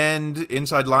 Right end,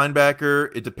 inside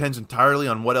linebacker. It depends entirely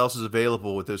on what else is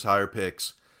available with those higher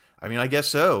picks. I mean, I guess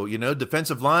so. You know,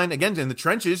 defensive line, again, in the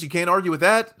trenches. You can't argue with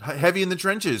that. Heavy in the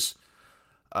trenches.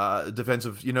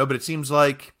 Defensive, you know, but it seems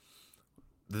like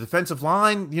the defensive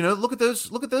line, you know, look at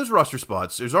those roster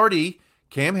spots. There's already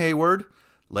Cam Hayward,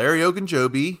 Larry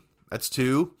Ogunjobi, that's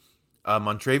 2.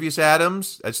 Montravius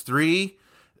Adams, that's 3.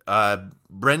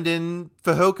 Brendan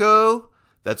Fehoko,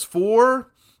 that's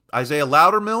 4. Isaiah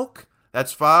Loudermilk,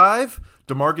 that's 5.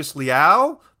 DeMarcus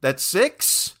Leal, that's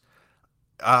 6.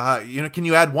 You know, can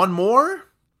you add one more?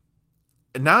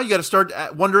 And now you got to start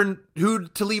wondering who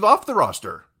to leave off the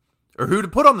roster or who to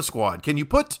put on the squad. Can you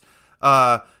put,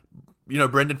 you know,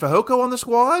 Brendan Fehoko on the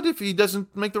squad if he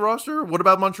doesn't make the roster? What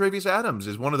about Montravius Adams?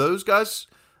 Is one of those guys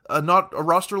not a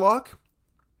roster lock?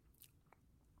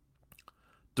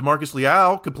 DeMarcus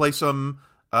Leal could play some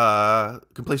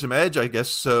edge, I guess.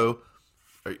 So,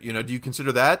 you know, do you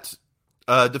consider that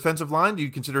defensive line? Do you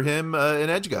consider him an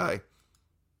edge guy?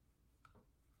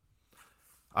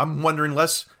 I'm wondering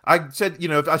less. I said, you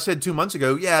know, if I said 2 months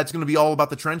ago, yeah, it's going to be all about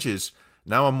the trenches.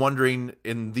 Now I'm wondering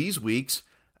in these weeks,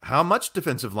 how much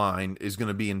defensive line is going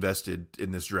to be invested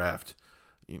in this draft?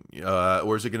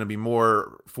 Or is it going to be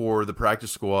more for the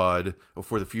practice squad or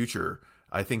for the future?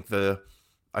 I think the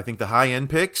high-end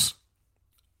picks,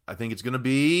 I think it's going to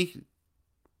be,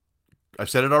 I've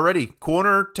said it already,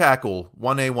 corner, tackle,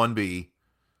 1A, 1B.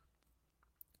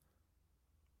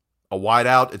 A wide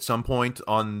out at some point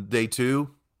on day 2.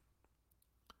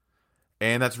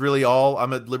 And that's really all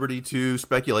I'm at liberty to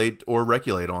speculate or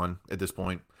reculate on at this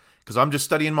point. Because I'm just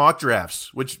studying mock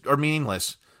drafts, which are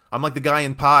meaningless. I'm like the guy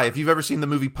in Pi. If you've ever seen the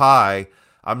movie Pi,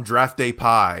 I'm Draft Day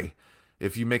Pi.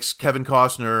 If you mix Kevin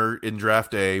Costner in Draft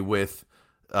Day with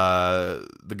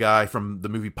the guy from the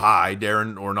movie Pi,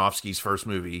 Darren Aronofsky's first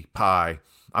movie, Pi,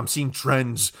 I'm seeing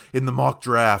trends in the mock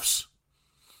drafts.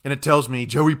 And it tells me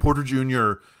Joey Porter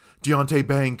Jr., Deonte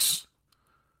Banks,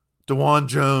 DeJuan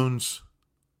Jones,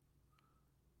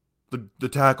 the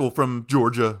tackle from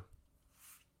Georgia,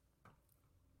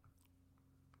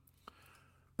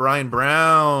 Brian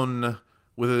Brown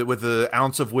with an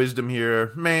ounce of wisdom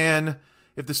here. Man,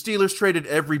 if the Steelers traded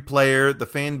every player the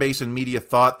fan base and media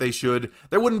thought they should,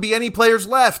 there wouldn't be any players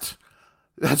left.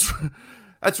 That's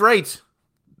right.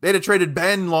 They'd have traded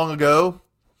Ben long ago.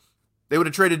 They would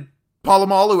have traded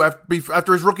Polamalu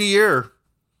after his rookie year.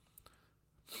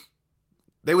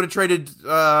 They would have traded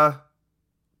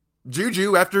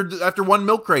Juju after one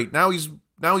milk crate. Now he's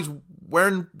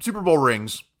wearing Super Bowl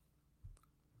rings.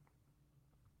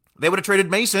 They would have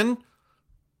traded Mason.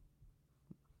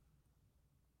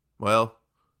 Well,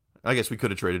 I guess we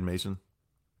could have traded Mason.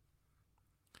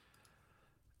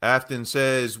 Afton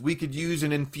says, we could use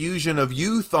an infusion of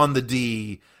youth on the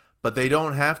D, but they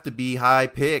don't have to be high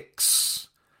picks.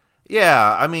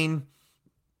 Yeah, I mean,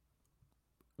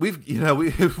 we've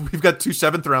got 2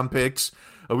 7th-round picks.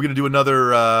 Are we going to do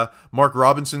another Mark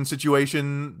Robinson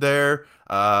situation there?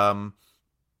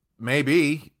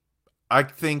 Maybe. I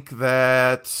think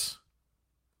that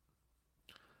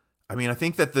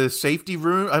the safety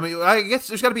room, I guess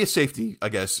there's got to be a safety, I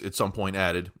guess, at some point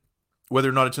added, whether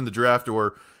or not it's in the draft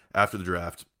or after the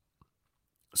draft.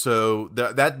 So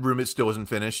that room still isn't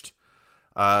finished.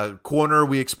 Corner,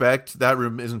 we expect, that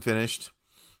room isn't finished.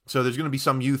 So there's going to be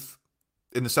some youth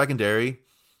in the secondary.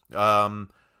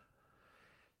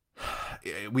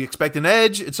 We expect an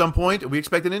edge at some point. We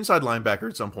expect an inside linebacker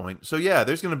at some point. So yeah,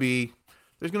 there's going to be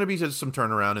some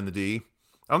turnaround in the D.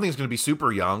 I don't think it's going to be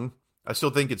super young. I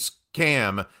still think it's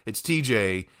Cam, it's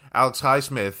TJ, Alex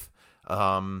Highsmith.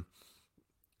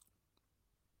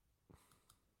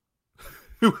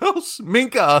 Who else?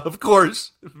 Minka, of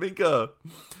course. Minka.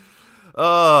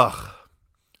 Mark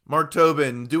Mark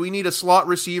Tobin, do we need a slot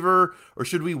receiver or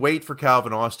should we wait for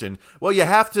Calvin Austin? Well, you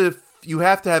have to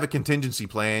have a contingency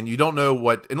plan. You don't know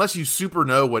what, unless you super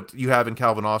know what you have in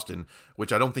Calvin Austin,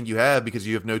 which I don't think you have because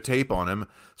you have no tape on him.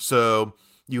 So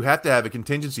you have to have a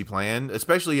contingency plan,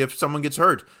 especially if someone gets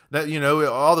hurt. That, you know,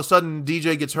 all of a sudden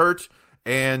DJ gets hurt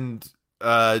and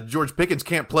George Pickens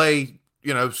can't play,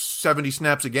 70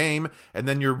 snaps a game, and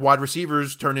then your wide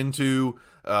receivers turn into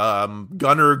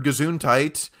Gunnar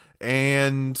Gesundheit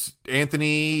and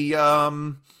Anthony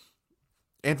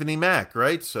Mack,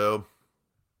 right? So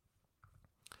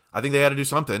I think they had to do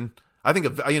something. I think,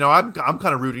 I'm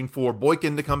kind of rooting for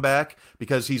Boykin to come back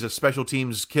because he's a special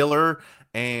teams killer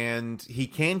and he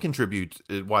can contribute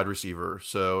at wide receiver.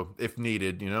 So if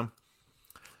needed,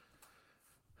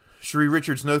 Sheree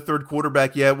Richards, no third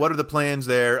quarterback yet. What are the plans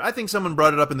there? I think someone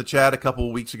brought it up in the chat a couple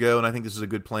of weeks ago, and I think this is a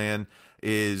good plan,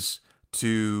 is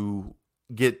to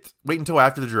wait until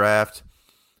after the draft,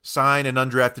 sign an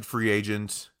undrafted free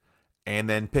agent, and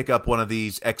then pick up one of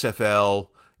these XFL,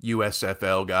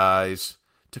 USFL guys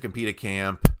to compete at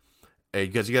camp,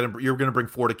 because you're going to bring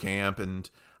 4 to camp, and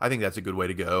I think that's a good way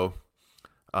to go.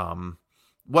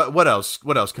 What else,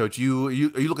 Coach? Are you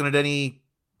looking at any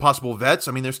possible vets?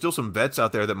 I mean, there's still some vets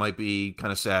out there that might be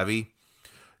kind of savvy.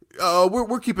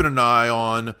 We're keeping an eye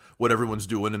on what everyone's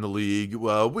doing in the league.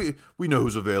 We know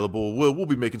who's available. We'll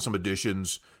be making some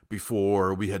additions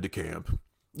before we head to camp.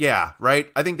 Yeah, right.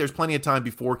 I think there's plenty of time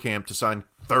before camp to sign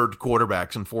third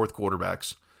quarterbacks and fourth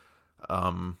quarterbacks.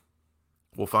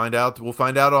 We'll find out. We'll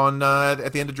find out on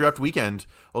at the end of draft weekend.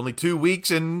 Only 2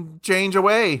 weeks and change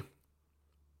away.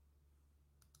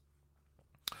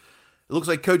 It looks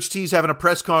like Coach T's having a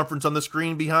press conference on the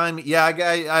screen behind me. Yeah, I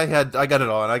got it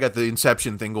on. I got the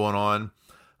Inception thing going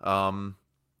on,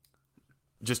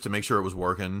 just to make sure it was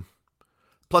working.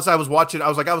 Plus, I was watching. I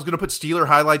was going to put Steeler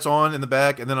highlights on in the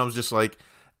back, and then I was just like,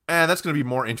 that's going to be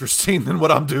more interesting than what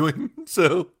I'm doing.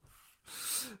 So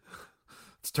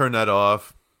let's turn that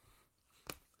off.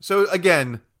 So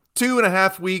again,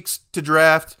 2.5 weeks to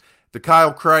draft. The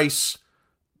Kyle Kreis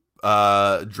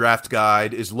draft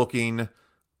guide is looking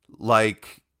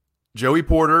like Joey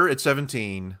Porter at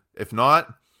 17. If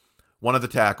not, one of the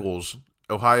tackles.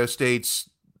 Ohio State's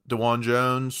DeJuan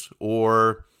Jones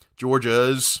or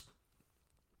Georgia's,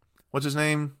 what's his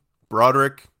name?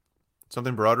 Broderick.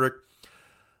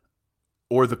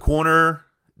 Or the corner,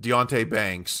 Deonte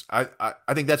Banks. I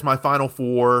think that's my final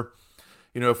 4.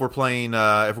 If we're playing,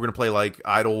 if we're going to play like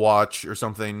Idle Watch or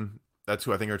something, that's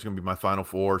who I think are going to be my final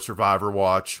 4. Survivor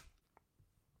Watch.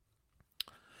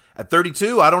 At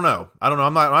 32, I don't know.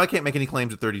 I can't make any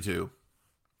claims at 32.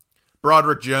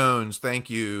 Broderick Jones, thank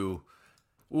you.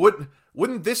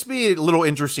 Wouldn't this be a little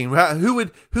interesting?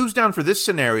 Who's down for this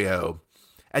scenario?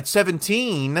 At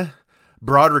 17,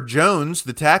 Broderick Jones,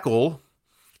 the tackle.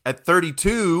 At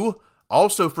 32,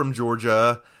 also from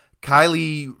Georgia,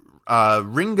 Kylie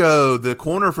Ringo, the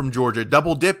corner from Georgia.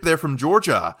 Double dip there from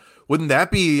Georgia. Wouldn't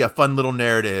that be a fun little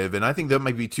narrative? And I think that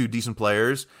might be 2 decent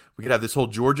players. We could have this whole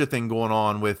Georgia thing going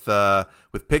on with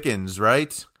Pickens,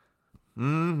 right?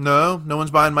 No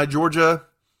one's buying my Georgia.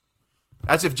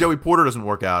 That's if Joey Porter doesn't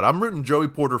work out. I'm rooting Joey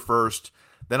Porter first.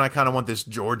 Then I kind of want this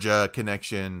Georgia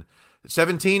connection.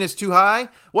 17 is too high?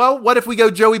 Well, what if we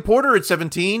go Joey Porter at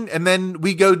 17 and then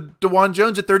we go DeJuan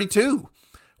Jones at 32?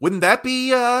 Wouldn't that be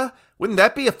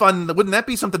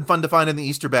something fun to find in the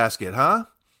Easter basket, huh?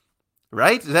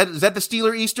 Right? Is that the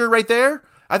Steeler Easter right there?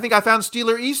 I think I found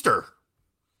Steeler Easter.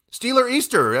 Steeler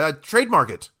Easter, trademark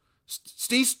it.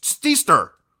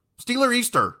 Steester. Steeler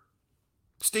Easter.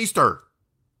 Steester.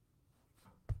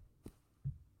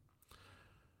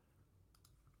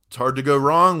 It's hard to go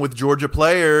wrong with Georgia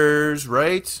players,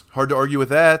 right? Hard to argue with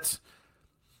that.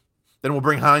 Then we'll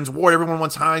bring Hines Ward. Everyone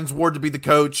wants Hines Ward to be the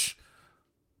coach.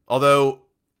 Although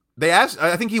they asked,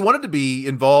 I think he wanted to be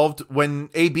involved when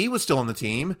AB was still on the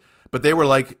team, but they were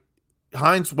like,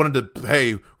 Hines wanted to,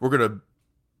 hey, we're going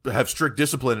to have strict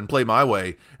discipline and play my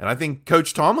way. And I think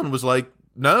Coach Tomlin was like,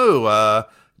 no,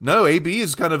 AB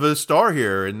is kind of a star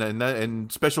here,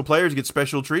 and special players get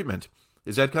special treatment.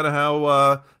 Is that kind of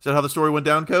how the story went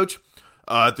down, Coach?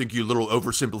 I think you a little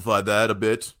oversimplified that a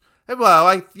bit. Well,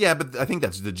 but I think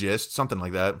that's the gist, something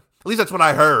like that. At least that's what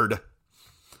I heard.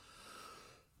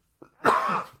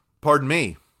 Pardon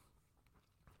me.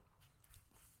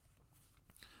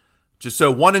 Just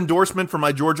so one endorsement for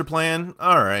my Georgia plan.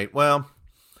 All right, well,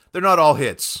 they're not all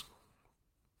hits.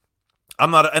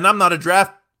 I'm not a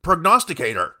draft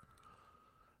prognosticator.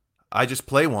 I just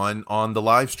play one on the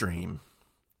live stream.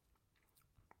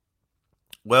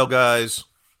 Well, guys,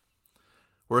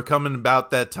 we're coming about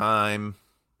that time.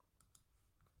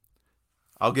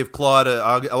 I'll give Claude.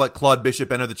 I'll let Claude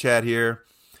Bishop enter the chat here.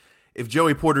 If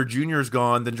Joey Porter Jr. is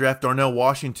gone, then draft Darnell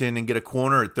Washington and get a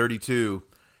corner at 32.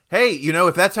 Hey,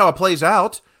 if that's how it plays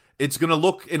out, it's going to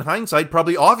look, in hindsight,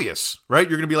 probably obvious, right?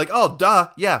 You're going to be like, oh, duh,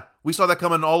 yeah, we saw that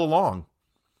coming all along.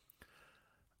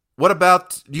 What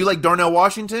about, do you like Darnell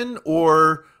Washington,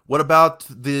 or what about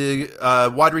the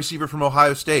wide receiver from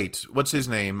Ohio State? What's his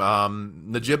name?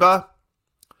 Najiba?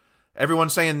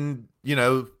 Everyone's saying,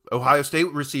 Ohio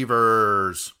State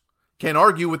receivers can't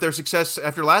argue with their success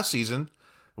after last season.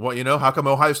 Well, how come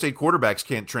Ohio State quarterbacks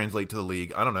can't translate to the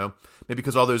league? I don't know. Maybe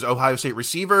because all those Ohio State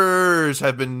receivers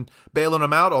have been bailing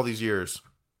them out all these years.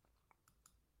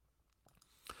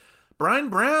 Brian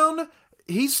Brown,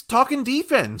 he's talking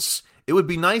defense. It would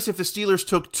be nice if the Steelers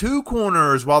took 2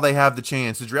 corners while they have the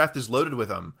chance. The draft is loaded with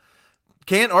them.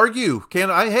 Can't argue.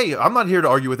 Hey, I'm not here to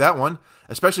argue with that one.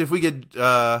 Especially if we get,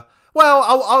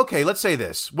 okay, let's say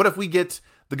this. What if we get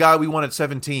the guy we want at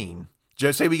 17?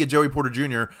 Say we get Joey Porter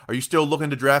Jr., are you still looking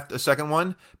to draft a second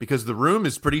one? Because the room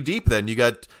is pretty deep then. You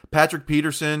got Patrick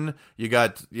Peterson, you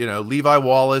got, Levi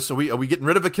Wallace. Are we getting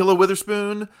rid of Ahkello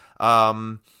Witherspoon?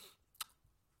 How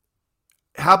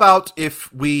about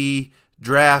if we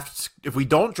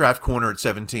don't draft corner at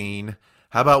 17,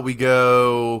 how about we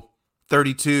go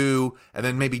 32 and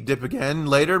then maybe dip again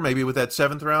later, maybe with that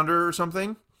 7th rounder or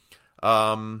something?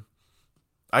 I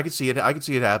could see it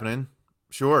happening.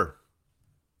 Sure.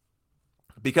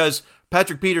 Because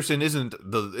Patrick Peterson isn't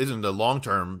a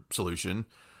long-term solution,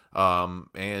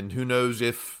 and who knows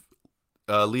if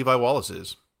Levi Wallace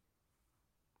is.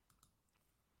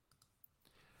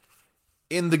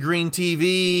 In the Green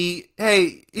TV,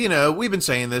 hey, we've been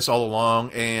saying this all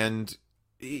along, and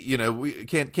we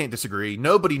can't disagree.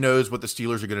 Nobody knows what the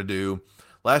Steelers are going to do.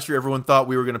 Last year, everyone thought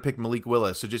we were going to pick Malik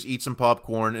Willis, so just eat some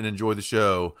popcorn and enjoy the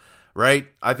show, right?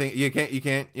 I think you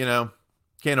can't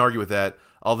argue with that.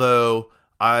 Although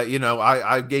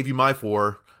I gave you my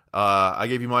 4.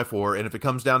 And if it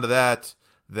comes down to that,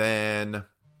 then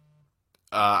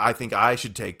I think I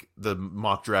should take the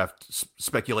mock draft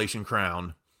speculation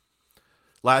crown.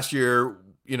 Last year,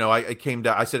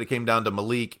 I said it came down to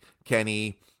Malik,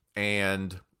 Kenny,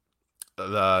 and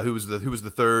who was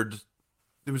the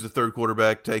third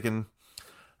quarterback taken.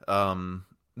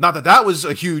 Not that was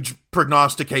a huge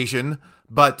prognostication,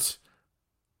 but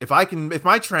if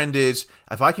my trend is,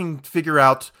 if I can figure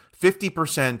out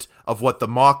 50% of what the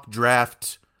mock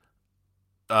draft,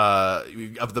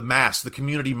 of the mass, the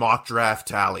community mock draft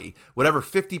tally, whatever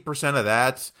 50% of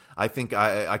that, I think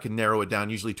I can narrow it down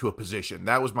usually to a position.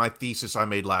 That was my thesis I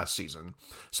made last season.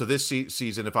 So this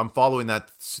season, if I'm following that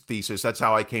thesis, that's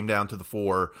how I came down to the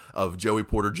 4 of Joey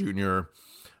Porter Jr.,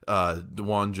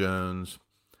 DeJuan Jones,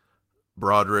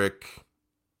 Broderick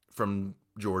from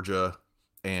Georgia,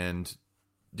 and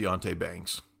Deonte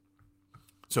Banks.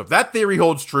 So if that theory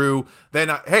holds true, then,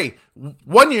 hey,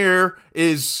 1 year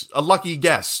is a lucky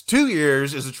guess. 2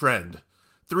 years is a trend.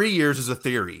 3 years is a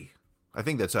theory. I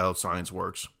think that's how science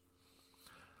works.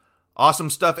 Awesome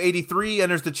Stuff 83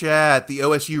 enters the chat. The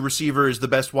OSU receiver is the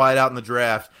best wideout in the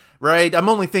draft. Right? I'm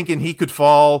only thinking he could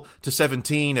fall to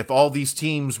 17 if all these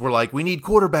teams were like, we need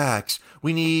quarterbacks,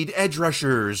 we need edge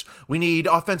rushers, we need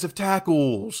offensive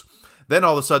tackles. Then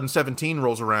all of a sudden 17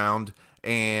 rolls around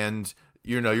and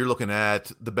you're looking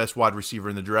at the best wide receiver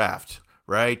in the draft,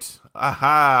 right?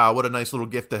 Aha, what a nice little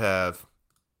gift to have.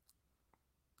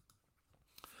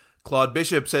 Claude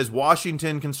Bishop says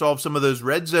Washington can solve some of those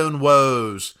red zone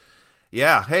woes.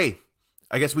 Yeah, hey,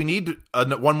 I guess we need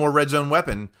one more red zone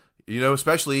weapon,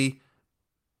 especially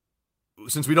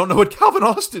since we don't know what Calvin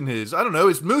Austin is. I don't know,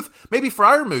 is Muth, maybe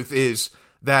Freiermuth is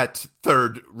that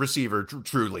third receiver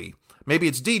truly. Maybe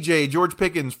it's DJ, George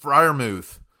Pickens,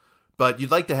 Freiermuth. But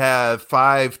you'd like to have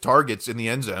 5 targets in the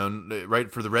end zone,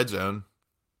 right, for the red zone.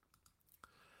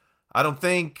 I don't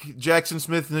think Jackson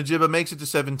Smith-Njigba makes it to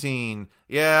 17.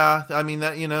 Yeah, I mean,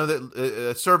 that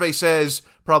that survey says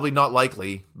probably not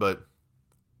likely, but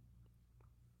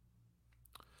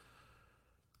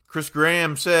Chris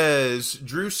Graham says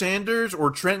Drew Sanders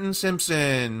or Trenton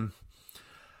Simpson.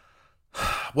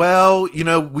 Well,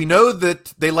 we know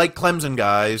that they like Clemson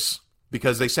guys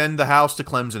because they send the house to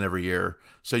Clemson every year.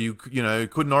 So you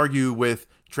couldn't argue with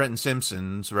Trenton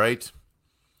Simpson's, right?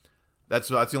 That's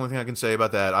the only thing I can say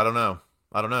about that. I don't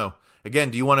know.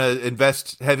 Again, do you want to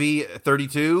invest heavy at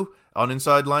 32 on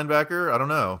inside linebacker? I don't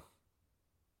know.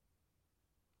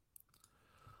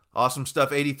 Awesome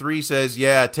Stuff 83 says,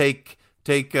 yeah, take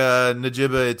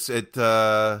Njigba. It's at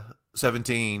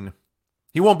 17.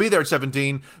 He won't be there at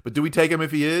 17, but do we take him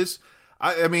if he is?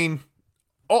 I mean,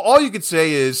 all you could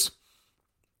say is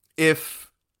if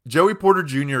Joey Porter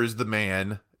Jr. is the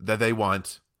man that they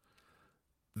want,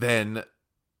 then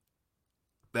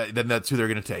that's who they're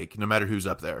going to take, no matter who's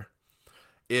up there.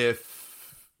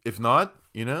 If not,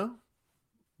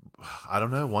 I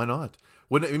don't know. Why not?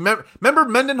 Remember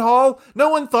Mendenhall? No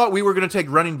one thought we were going to take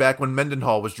running back when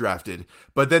Mendenhall was drafted.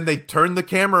 But then they turned the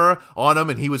camera on him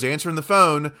and he was answering the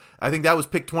phone. I think that was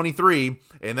pick 23,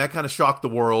 and that kind of shocked the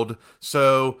world.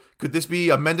 So could this be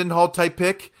a Mendenhall type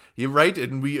pick? You're right,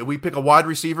 and we pick a wide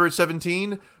receiver at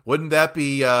 17. Wouldn't that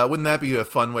be a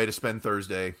fun way to spend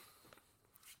Thursday?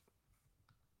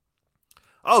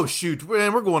 Oh shoot,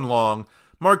 man, we're going long.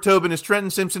 Mark Tobin, is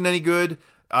Trenton Simpson any good?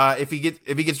 If he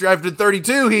gets drafted at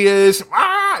 32, he is.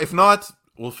 If not,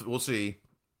 we'll see.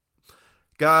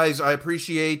 Guys, I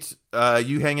appreciate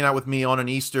you hanging out with me on an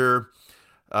Easter.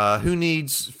 Who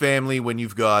needs family when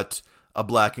you've got a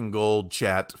Black and Gold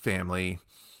chat family?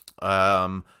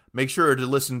 Make sure to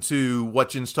listen to what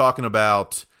Jin's talking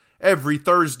about every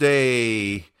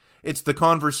Thursday. It's the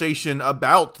conversation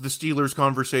about the Steelers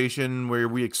conversation where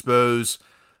we expose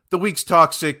the week's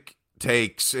toxic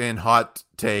takes and hot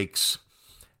takes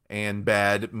and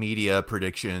bad media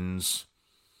predictions.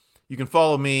 You can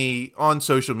follow me on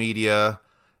social media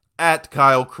at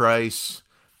Kyle Kreis.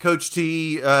 Coach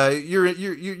T,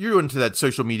 you're into that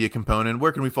social media component.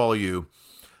 Where can we follow you?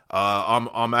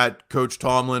 I'm at Coach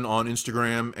Tomlin on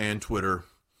Instagram and Twitter.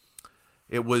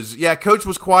 Coach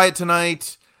was quiet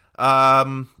tonight.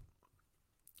 I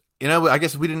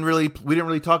guess we didn't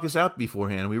really talk this out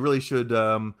beforehand. We really should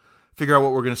figure out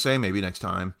what we're going to say maybe next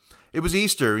time. It was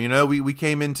Easter, we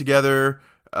came in together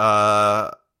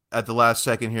at the last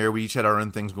second here. We each had our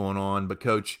own things going on, but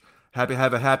Coach, have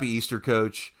a happy Easter,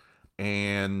 Coach,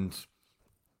 and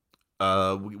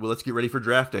let's get ready for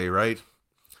draft day, right?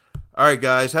 All right,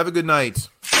 guys, have a good night.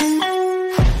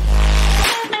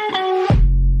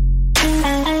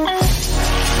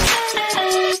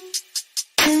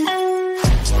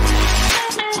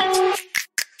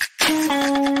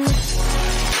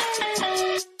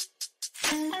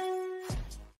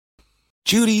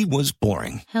 Judy was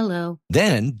boring. Hello.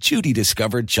 Then Judy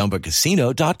discovered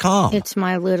ChumbaCasino.com. It's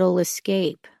my little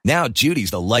escape. Now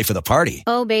Judy's the life of the party.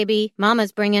 Oh, baby,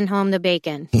 mama's bringing home the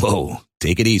bacon. Whoa,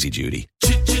 take it easy, Judy.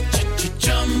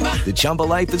 The Chumba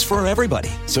life is for everybody.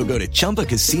 So go to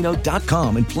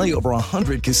ChumbaCasino.com and play over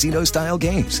 100 casino-style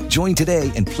games. Join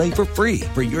today and play for free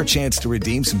for your chance to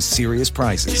redeem some serious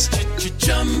prizes.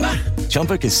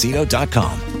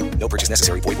 ChumbaCasino.com. No purchase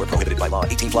necessary. Void where prohibited by law.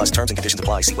 18+ terms and conditions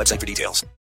apply. See website for details.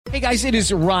 Hey guys, it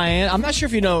is Ryan. I'm not sure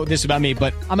if you know this about me,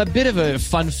 but I'm a bit of a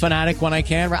fun fanatic when I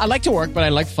can. I like to work, but I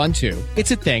like fun too.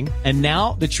 It's a thing. And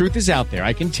now the truth is out there.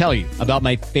 I can tell you about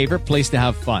my favorite place to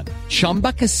have fun.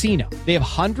 Chumba Casino. They have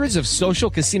hundreds of social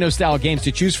casino style games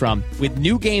to choose from with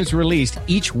new games released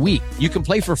each week. You can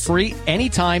play for free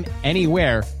anytime,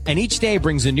 anywhere. And each day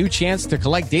brings a new chance to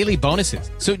collect daily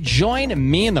bonuses. So join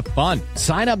me in the fun.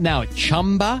 Sign up now at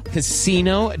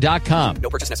ChumbaCasino.com. No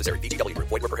purchase necessary. VGW.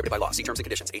 Void where prohibited by law. See terms and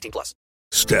conditions. 18+.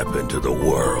 Step into the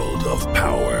world of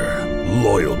power,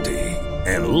 loyalty,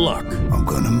 and luck. I'm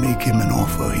gonna make him an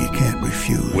offer he can't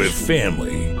refuse. With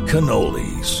family,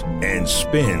 cannolis, and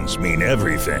spins mean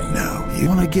everything. Now, you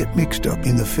wanna get mixed up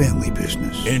in the family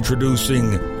business.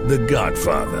 Introducing The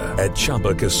Godfather at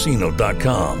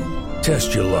ChumbaCasino.com.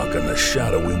 Test your luck in the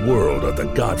shadowy world of The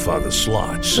Godfather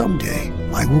slot. Someday,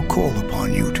 I will call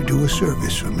upon you to do a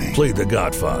service for me. Play The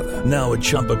Godfather, now at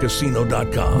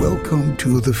ChumbaCasino.com. Welcome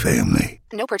to the family.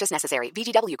 No purchase necessary.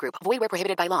 VGW Group. Void where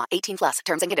prohibited by law. 18+.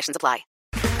 Terms and conditions apply.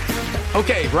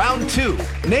 Okay, round two.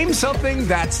 Name something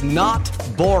that's not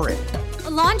boring.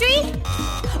 A laundry?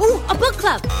 Ooh, a book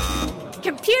club.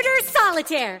 Computer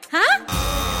solitaire, huh?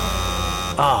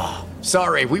 Ah,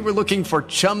 sorry. We were looking for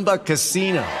Chumba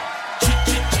Casino.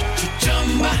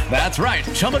 That's right.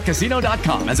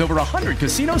 ChumbaCasino.com has over 100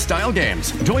 casino-style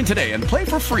games. Join today and play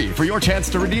for free for your chance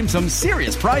to redeem some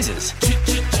serious prizes.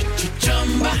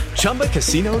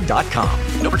 ChumbaCasino.com.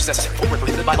 No purchase necessary. Void where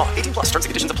prohibited by law. 18+ terms and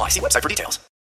conditions apply. See website for details.